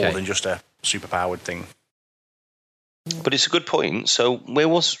 He's more than just a superpowered thing. But it's a good point. So where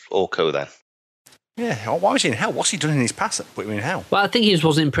was Orko then? Yeah, why was he in hell? What's he done in his past that put him in hell? Well, I think he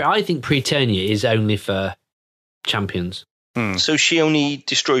wasn't. I think Preternia is only for champions. So she only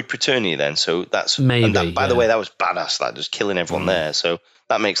destroyed Preternia then. So that's maybe. By the way, that was badass. That just killing everyone there. So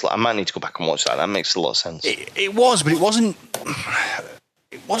that makes. I might need to go back and watch that. That makes a lot of sense. It was, but it wasn't.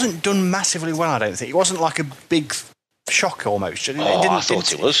 It wasn't done massively well. I don't think it wasn't like a big shock almost. I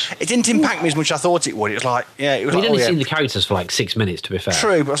thought it was. It didn't impact me as much as I thought it would. It was like, it was. We'd only seen the characters for like 6 minutes, to be fair.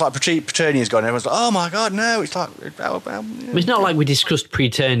 True, but it was like Preternia's gone. Everyone's like, oh my god, no! It's like, it's not like we discussed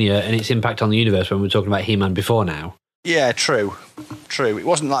Preternia and its impact on the universe when we were talking about He-Man before now. Yeah, true. It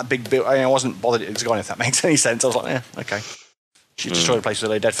wasn't like big. I wasn't bothered it's gone. If that makes any sense, I was like, yeah, okay. She destroyed a place with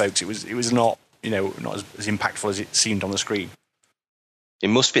a load of dead folks. It was not, not as impactful as it seemed on the screen. It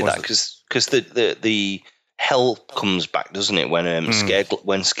must be that because the hell comes back, doesn't it? When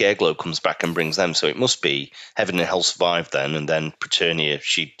Scareglow comes back and brings them, so it must be heaven and hell survived then, and then Preternia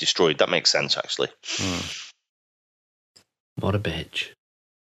she destroyed. That makes sense actually. What a bitch.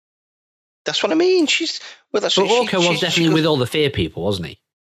 That's what I mean. But Orko was definitely with all the fear people, wasn't he?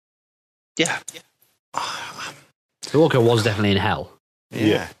 Yeah. So Orko was definitely in hell.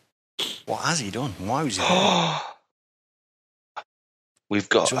 Yeah. What has he done? Why was he? We've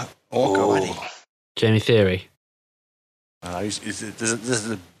got Orko, Eddie. Jamie Theory. There's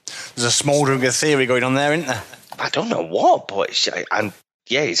a smouldering of theory going on there, isn't there? I don't know what, but it's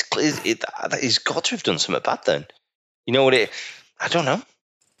clear he's got to have done something bad then. You know what I don't know.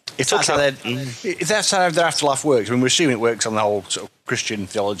 If that's how their afterlife works, we're assuming it works on the whole sort of Christian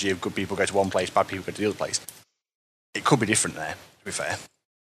theology of good people go to one place, bad people go to the other place. It could be different there, to be fair.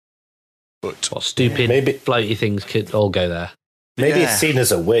 But stupid, floaty things could all go there. Maybe it's seen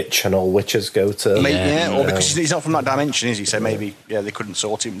as a witch, and all witches go to. Or because he's not from that dimension, is he? So maybe, they couldn't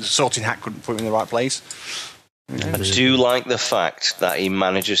sort him. The sorting hat couldn't put him in the right place. I do like the fact that he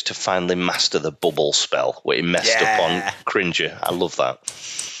manages to finally master the bubble spell, where he messed up on Cringer. I love that.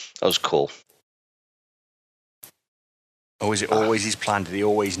 That was cool. Or is it always his plan? Did he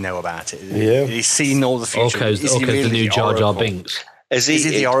always know about it? Yeah. He's seen all the future. Orko's the new Jar Jar Binks. Is he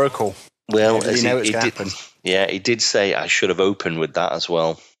the Oracle? Well, he know it's going to happen? Yeah, he did say I should have opened with that as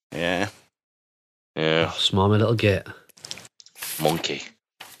well. Yeah. Yeah. Oh, smarmy little git. Monkey.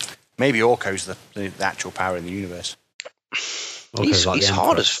 Maybe Orko's the actual power in the universe. He's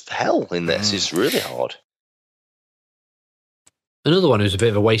hard as hell in this. It's really hard. Another one who's a bit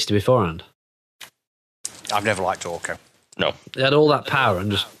of a waster beforehand. I've never liked Orko. No. He had all that power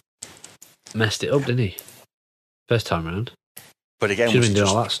and just messed it up, didn't he? First time round. But again, should have been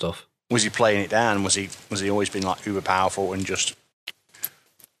doing all that stuff. Was he playing it down? Was he always been like uber powerful and just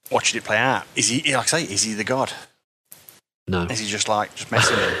watching it play out? Is he, like I say, is he the god? No. Is he just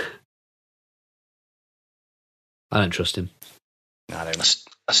messing with him? I don't trust him. No, I don't.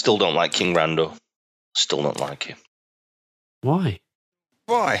 I still don't like King Rando. Still don't like him. Why?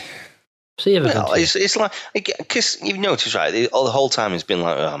 So it's like, because you've noticed, right? The whole time he's been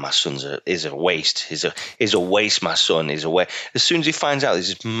like, "Oh, my son's is a waste. He's a waste. My son is a waste." As soon as he finds out there's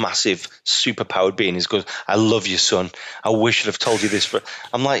this massive, superpowered being, he goes, "I love you, son. I wish I'd have told you this." But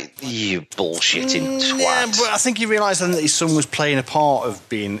I'm like, you bullshitting twat. Yeah, but I think he realised then that his son was playing a part of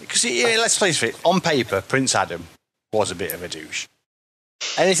being, because let's face it, on paper, Prince Adam was a bit of a douche.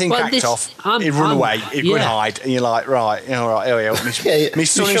 Anything cracked off, he'd run away, he'd go and hide, and you're like, right, all right, here we go. My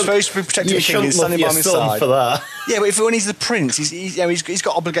son is supposed to be protecting the king, he's standing by my side. For that. Yeah, but when he's the prince, he's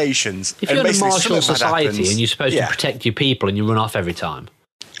got obligations. If you're in a martial society happens, and you're supposed to protect your people and you run off every time.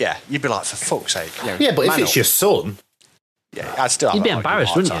 Yeah, you'd be like, for fuck's sake. Yeah, but if it's your son... Yeah, I'd still have you'd be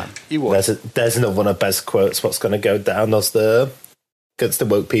embarrassed, wouldn't you? You would. There's another one of Bez quotes, what's going to go down as against the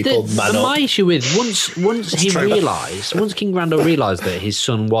woke people, my issue is once King Grandor realised that his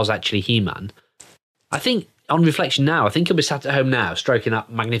son was actually He-Man, I think, on reflection now, I think he'll be sat at home now, stroking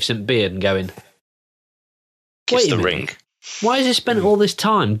that magnificent beard and going, Kiss the ring. Why has he spent all this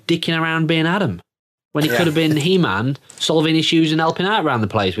time dicking around being Adam? When he could have been He-Man, solving issues and helping out around the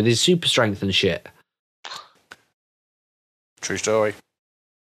place with his super strength and shit. True story.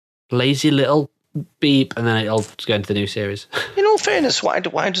 Lazy little beep, and then it'll go into the new series. In all fairness, why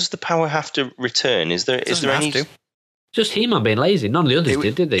does the power have to return? Is there any? Just He-Man being lazy. None of the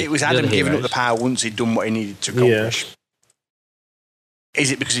others did they? It was Adam giving up the power once he'd done what he needed to accomplish. Yeah.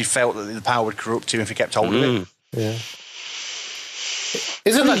 Is it because he felt that the power would corrupt him if he kept hold of it? Yeah.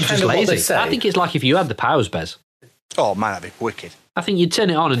 Isn't that kind of lazy? what they say? I think it's like if you had the powers, Bez. Oh man, that'd be wicked. I think you'd turn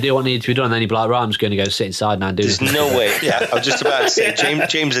it on and do what needed to be done, and then you'd be like, right, I'm just going to go sit inside now and do this. There's no way. Yeah, I was just about to say,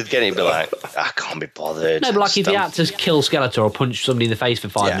 James would get it and be like, I can't be bothered. No, but like if he had to kill Skeletor or punch somebody in the face for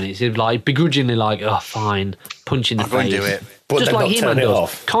 5 minutes, he'd be like, begrudgingly like, oh, fine, punch in the face. Do it. But just like He-Man does.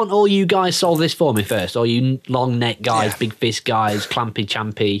 Off. Can't all you guys solve this for me first? All you long neck guys, big fist guys, clampy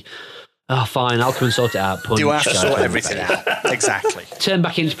champy. Oh, fine, I'll come and sort it out. Punch, do I have to sort everything out? Exactly. Turn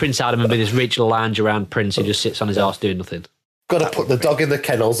back into Prince Adam and be this rich lounge around prince who just sits on his arse doing nothing. Got to put the dog in the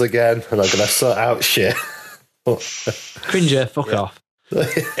kennels again, and I'm going to sort out shit. Cringer, fuck off.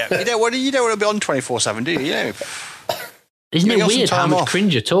 Yeah, you don't want to be on 24/7, do you? Isn't it weird how much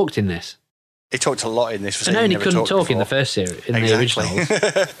Cringer talked in this? He talked a lot in this. I know he couldn't talk in the first series, in the originals.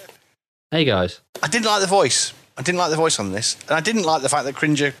 Hey guys, I didn't like the voice. On this, and I didn't like the fact that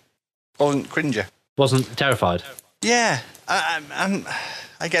Cringer wasn't Cringer. Wasn't terrified. Yeah, and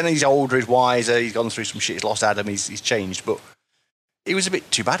again, he's older, he's wiser, he's gone through some shit, he's lost Adam, he's changed, but he was a bit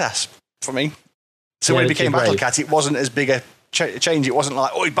too badass for me. So when he became Battle Cat, it wasn't as big a change. It wasn't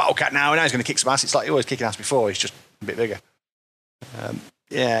like, oh, he's Battle Cat now, and now he's going to kick some ass. It's like he was kicking ass before, he's just a bit bigger.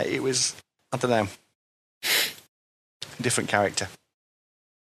 Yeah, it was, I don't know, a different character.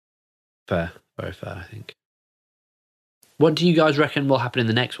 Fair, very fair, I think. What do you guys reckon will happen in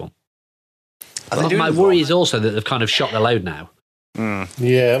the next one? My worry is also that they've kind of shot their load now.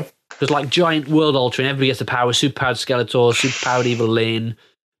 Yeah. There's like giant world altering, everybody gets the power, superpowered Skeletor, superpowered Evil Lyn,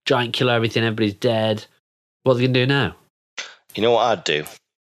 giant killer everything, everybody's dead. What are they going to do now? You know what I'd do?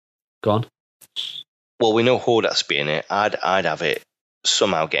 Go on. Well, we know Hordak's being it. I'd have it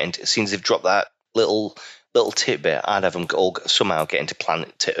somehow get into, since they've dropped that little tidbit, I'd have them all somehow get into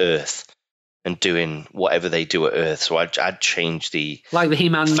planet Earth and doing whatever they do at Earth. So I'd change the... Like the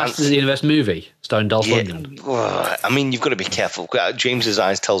He-Man Masters of the Universe movie, starring Dolph Lundgren. I mean, you've got to be careful. James's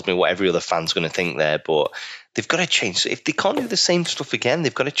eyes tells me what every other fan's going to think there, but they've got to change. If they can't do the same stuff again,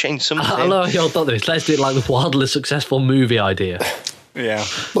 they've got to change something. I love your thought this. Let's do it like the wildly successful movie idea. Yeah.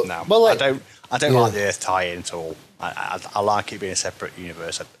 But, no, well, like, I don't like the Earth tie-in at all. I like it being a separate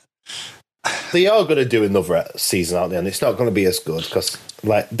universe. They are going to do another season, aren't they? And it's not going to be as good because,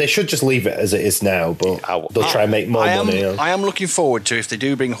 like, they should just leave it as it is now, but they'll try and make more money. I am looking forward to, if they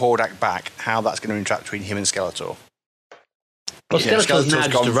do bring Hordak back, how that's going to interact between him and Skeletor. Well, Skeletor's now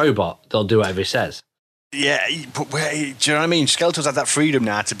just a robot. They'll do whatever he says. Yeah, but do you know what I mean? Skeletor's had that freedom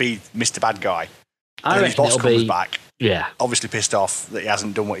now to be Mr. Bad Guy. I and reckon his boss it'll comes be back, obviously pissed off that he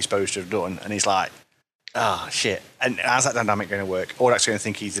hasn't done what he's supposed to have done, and he's like, ah, shit. And how's that dynamic going to work? Hordak's going to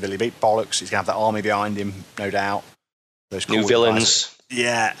think he's the Billy Beat bollocks. He's going to have that army behind him, no doubt. Those new villains. Guys.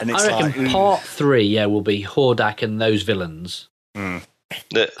 Yeah, and it's I reckon part 3, will be Hordak and those villains. What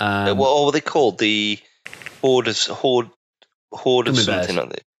were they called? The Horde of something.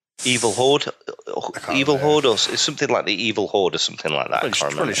 Like Evil Horde? Evil Horde, or it's something like the Evil Horde or something like that. I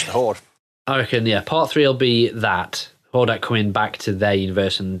can't remember. The Horde. I reckon, part 3 will be that. Hordak coming back to their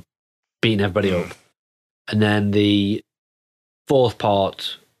universe and beating everybody up. And then the 4th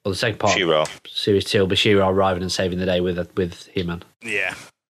part, or the second part, She-Ra. Series 2 will be She-Ra arriving and saving the day with He-Man. Yeah.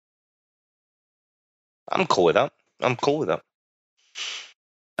 I'm cool with that.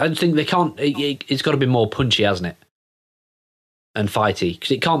 I just think they can't... It's got to be more punchy, hasn't it? And fighty.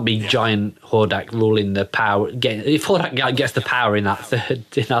 Because it can't be giant Hordak ruling the power. If Hordak gets the power in that third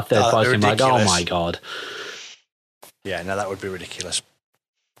fight, I'm like, oh my God. Yeah, no, that would be ridiculous.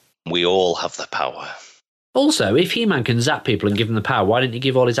 We all have the power. Also, if He-Man can zap people and give them the power, why didn't he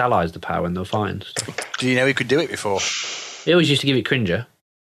give all his allies the power when they were fighting? Do you know he could do it before? He always used to give it cringer.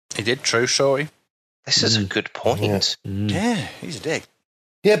 He did, true story. This is a good point. Yeah, he's a dick.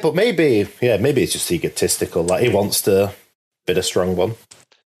 Yeah, but maybe it's just egotistical. Like, he wants to be the strong one.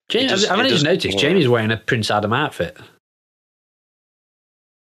 I've only just noticed Jamie's wearing a Prince Adam outfit.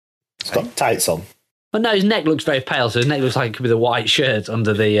 He's got tights on. Well, no, his neck looks very pale, so his neck looks like it could be the white shirt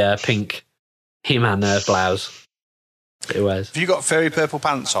under the pink He-Man blouse that he wears. Have you got fairy purple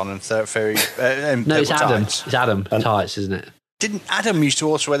pants on and fairy No, it's Adam. tights? It's Adam tights, isn't it? Didn't Adam used to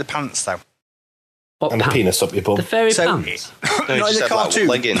also wear the pants, though? What And the pants? penis up your bum. The fairy pants. No, he Not in just the had like cartoon.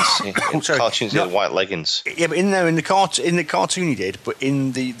 leggings. In cartoons, he No. had white leggings. Yeah, but in the cartoon he did, but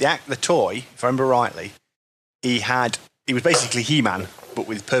in the toy, if I remember rightly, he was basically He-Man, but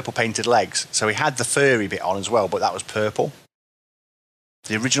with purple painted legs. So he had the furry bit on as well, but that was purple.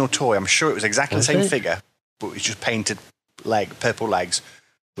 The original toy, I'm sure it was exactly the same figure, but it was just painted purple legs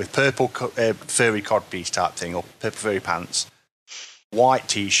with purple furry codpiece type thing, or purple furry pants, white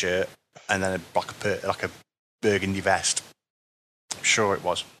t-shirt, and then like a burgundy vest. I'm sure it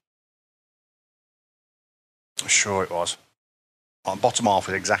was. On bottom half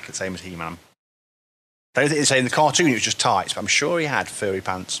was exactly the same as He-Man. I don't think they say in the cartoon it was just tights, but I'm sure he had furry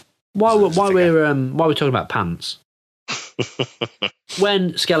pants. While we're talking about pants,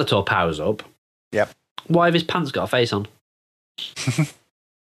 when Skeletor powers up, Yep. why have his pants got a face on?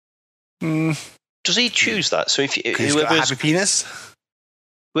 Does he choose that? So if He's got a happy penis.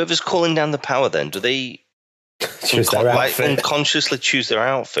 whoever's calling down the power, then do they Choose their outfit. unconsciously choose their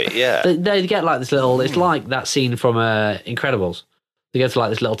outfit? Yeah. They get like this little. It's like that scene from Incredibles. They go to like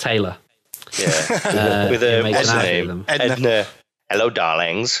this little tailor. Yeah. With who a makes what's an her outfit name? with them. Edna. Hello,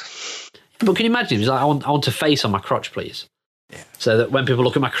 darlings. But can you imagine? He's like, I want a face on my crotch, please. Yeah. So that when people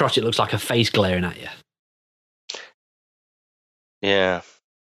look at my crotch, it looks like a face glaring at you. Yeah.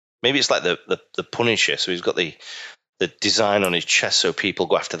 Maybe it's like the Punisher. So he's got the design on his chest, so people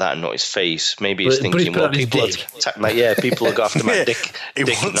go after that and not his face. Maybe he's But he's thinking, put well, on his people dick. people will go after my dick, He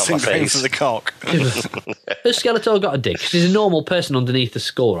dick wants not him my going face. for the cock. Has Skeletor got a dick? 'Cause he's a normal person underneath the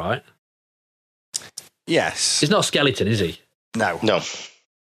skull, right? Yes. He's not a skeleton, is he? No. No.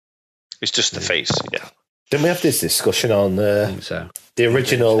 It's just the face, yeah. Didn't we have this discussion on I think so. the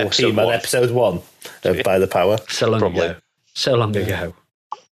original Episode He-Man one. episode 1 of By the Power? So long Probably. ago. So long ago.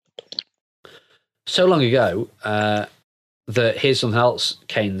 So long ago that here's something else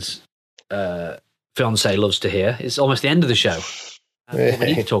Kane's fiance loves to hear. It's almost the end of the show. What we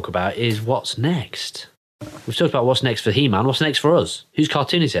need to talk about is what's next. We've talked about what's next for He-Man. What's next for us? Whose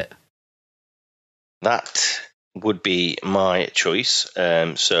cartoon is it? That would be my choice.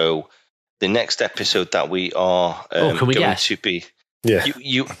 So the next episode that we are Can we going guess? to be, Yeah.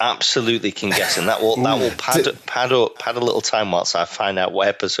 you absolutely can guess, and that will pad a little time whilst I find out what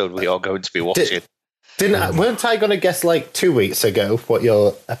episode we are going to be watching. Weren't I going to guess like 2 weeks ago what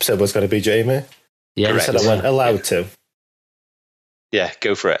your episode was going to be, Jamie? Yeah, You Correct. said I weren't allowed to. Yeah,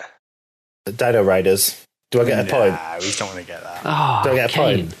 go for it. Dino Riders. Do I get a point? No, we don't want to get that. Oh, Do I get a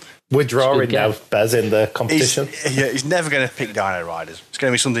Kane. point? We're drawing Good now, guess. Bez, in the competition. He's never going to pick Dino Riders. It's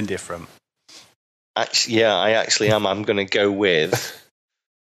going to be something different. Actually, yeah, I actually am. I'm going to go with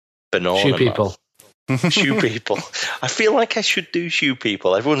Banana Shoe Man. people. Shoe people. I feel like I should do Shoe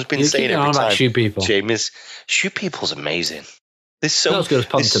people. Everyone's been You saying keep every on about time. shoe people. James, Shoe people's amazing. This so Not as good as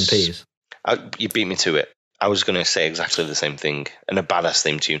Pumpkin this- Peas. You beat me to it. I was going to say exactly the same thing. And a badass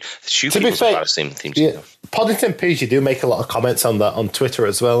theme tune. Shoe To be people's a fair, badass theme tune. Yeah, Poddington Peas, you do make a lot of comments on that on Twitter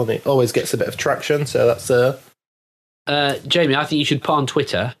as well, and it always gets a bit of traction. So that's Jamie, I think you should put on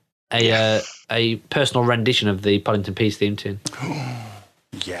Twitter a personal rendition of the Poddington Peas theme tune.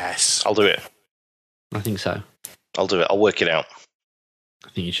 Yes. I'll do it. I think so. I'll do it. I'll work it out. I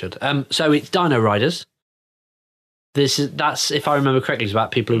think you should. So it's Dino Riders. That's if I remember correctly, it's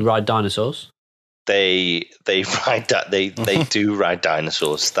about people who ride dinosaurs. They ride that. They do ride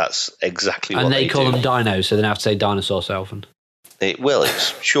dinosaurs. That's exactly what And they call do. them dinos, so they don't have to say dinosaur so often.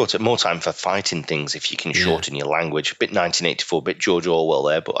 It's shorter, more time for fighting things if you can shorten your language. A bit 1984, a bit George Orwell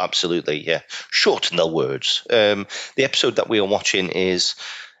there, but absolutely, yeah. Shorten the words. The episode that we are watching is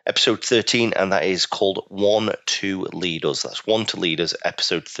episode 13, and that is called One to Lead Us. That's One to Lead Us,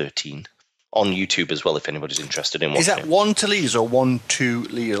 episode 13. On YouTube as well, if anybody's interested in watching Is that it. 1 to leaders or 1 2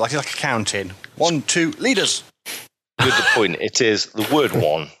 leaders? Like accounting. 1 2 leaders. Good point. It is the word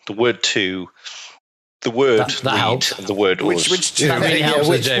one, the word two, the word That lead, helps. and the word Which us. two? That really Yeah, helps,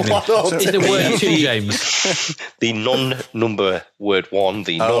 which Jamie. one? It's the word two, James. The non-number word one,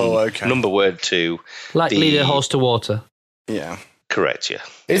 the non-number word two. Like lead a horse to water. Yeah. Correct, yeah.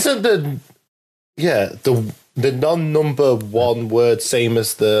 isn't the non-number one word same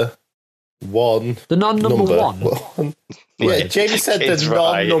as the one The non-number number? one. Yeah, Jamie said Kid's the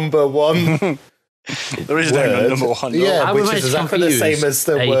right. non-number one. There is no Word. number one. Yeah, I which would is exactly the same as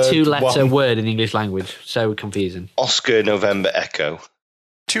the a word 2-letter one. word in English language. So confusing. Oscar November Echo.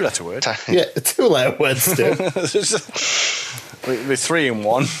 2-letter word. Yeah, 2-letter words still. With 3 in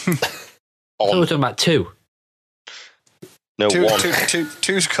 1. So we're talking about 2. No, one.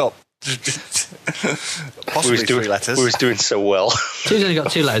 Two's got possibly 3 letters. We was doing so well. 2's only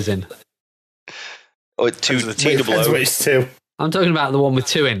got 2 letters in. Oh, two Depends double which 2. I'm talking about the one with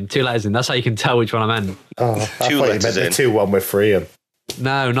 2 in, 2 letters in. That's how you can tell which one I meant. Oh, I thought you meant letters the in. 2 one with 3 in.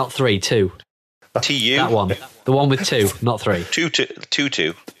 No, not 3, 2. TU. That one. The one with 2, not 3.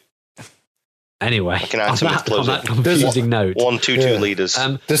 2. Anyway, I can on answer that, this on that confusing note. 1, 2 Yeah. leaders.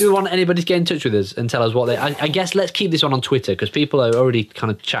 Do we want anybody to get in touch with us and tell us what they... I guess let's keep this one on Twitter because people are already kind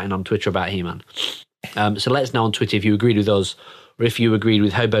of chatting on Twitter about He-Man. So let us know on Twitter if you agreed with us or if you agreed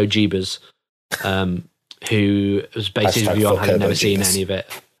with Hobo Jeebus, who was based his Hashtag review on fuck having Hobo never seen Jeebus. any of it,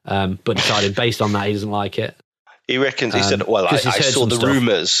 but decided based on that he doesn't like it. He reckons, he said, well, I 'cause he's heard saw some the stuff.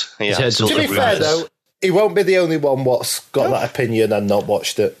 rumours. Yeah, He's heard I saw some To the be stuff fair, rumours. though, he won't be the only one what's got that opinion and not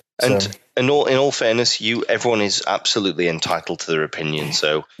watched it. So. And in all fairness, everyone is absolutely entitled to their opinion.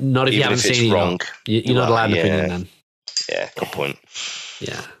 So Not if you even haven't if it's seen wrong, it. You're not well, allowed an yeah. opinion then. yeah, good point.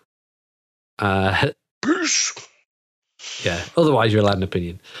 Yeah. Peace. Yeah. Otherwise, you're allowed an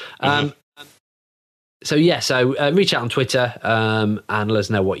opinion. So reach out on Twitter and let us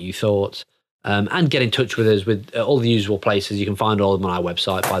know what you thought. And get in touch with us with all the usual places. You can find all of them on our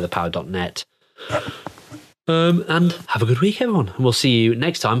website, bythepower.net. And have a good week, everyone. And we'll see you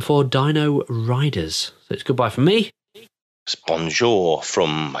next time for Dino Riders. So it's goodbye from me. It's bonjour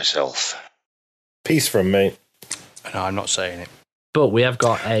from myself. Peace from me. No, I'm not saying it. But we have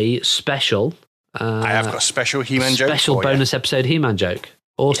got a special... I have got a special He-Man joke Special for you. bonus episode He-Man joke.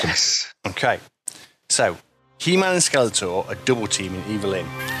 Awesome. Yes. Okay. So, He-Man and Skeletor are double teaming Evelyn.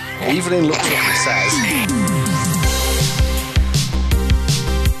 Evelyn looks up and says...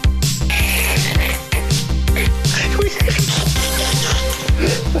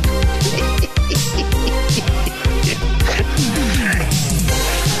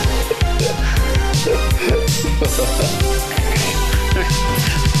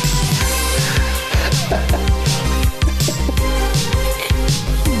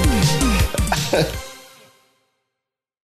 Ha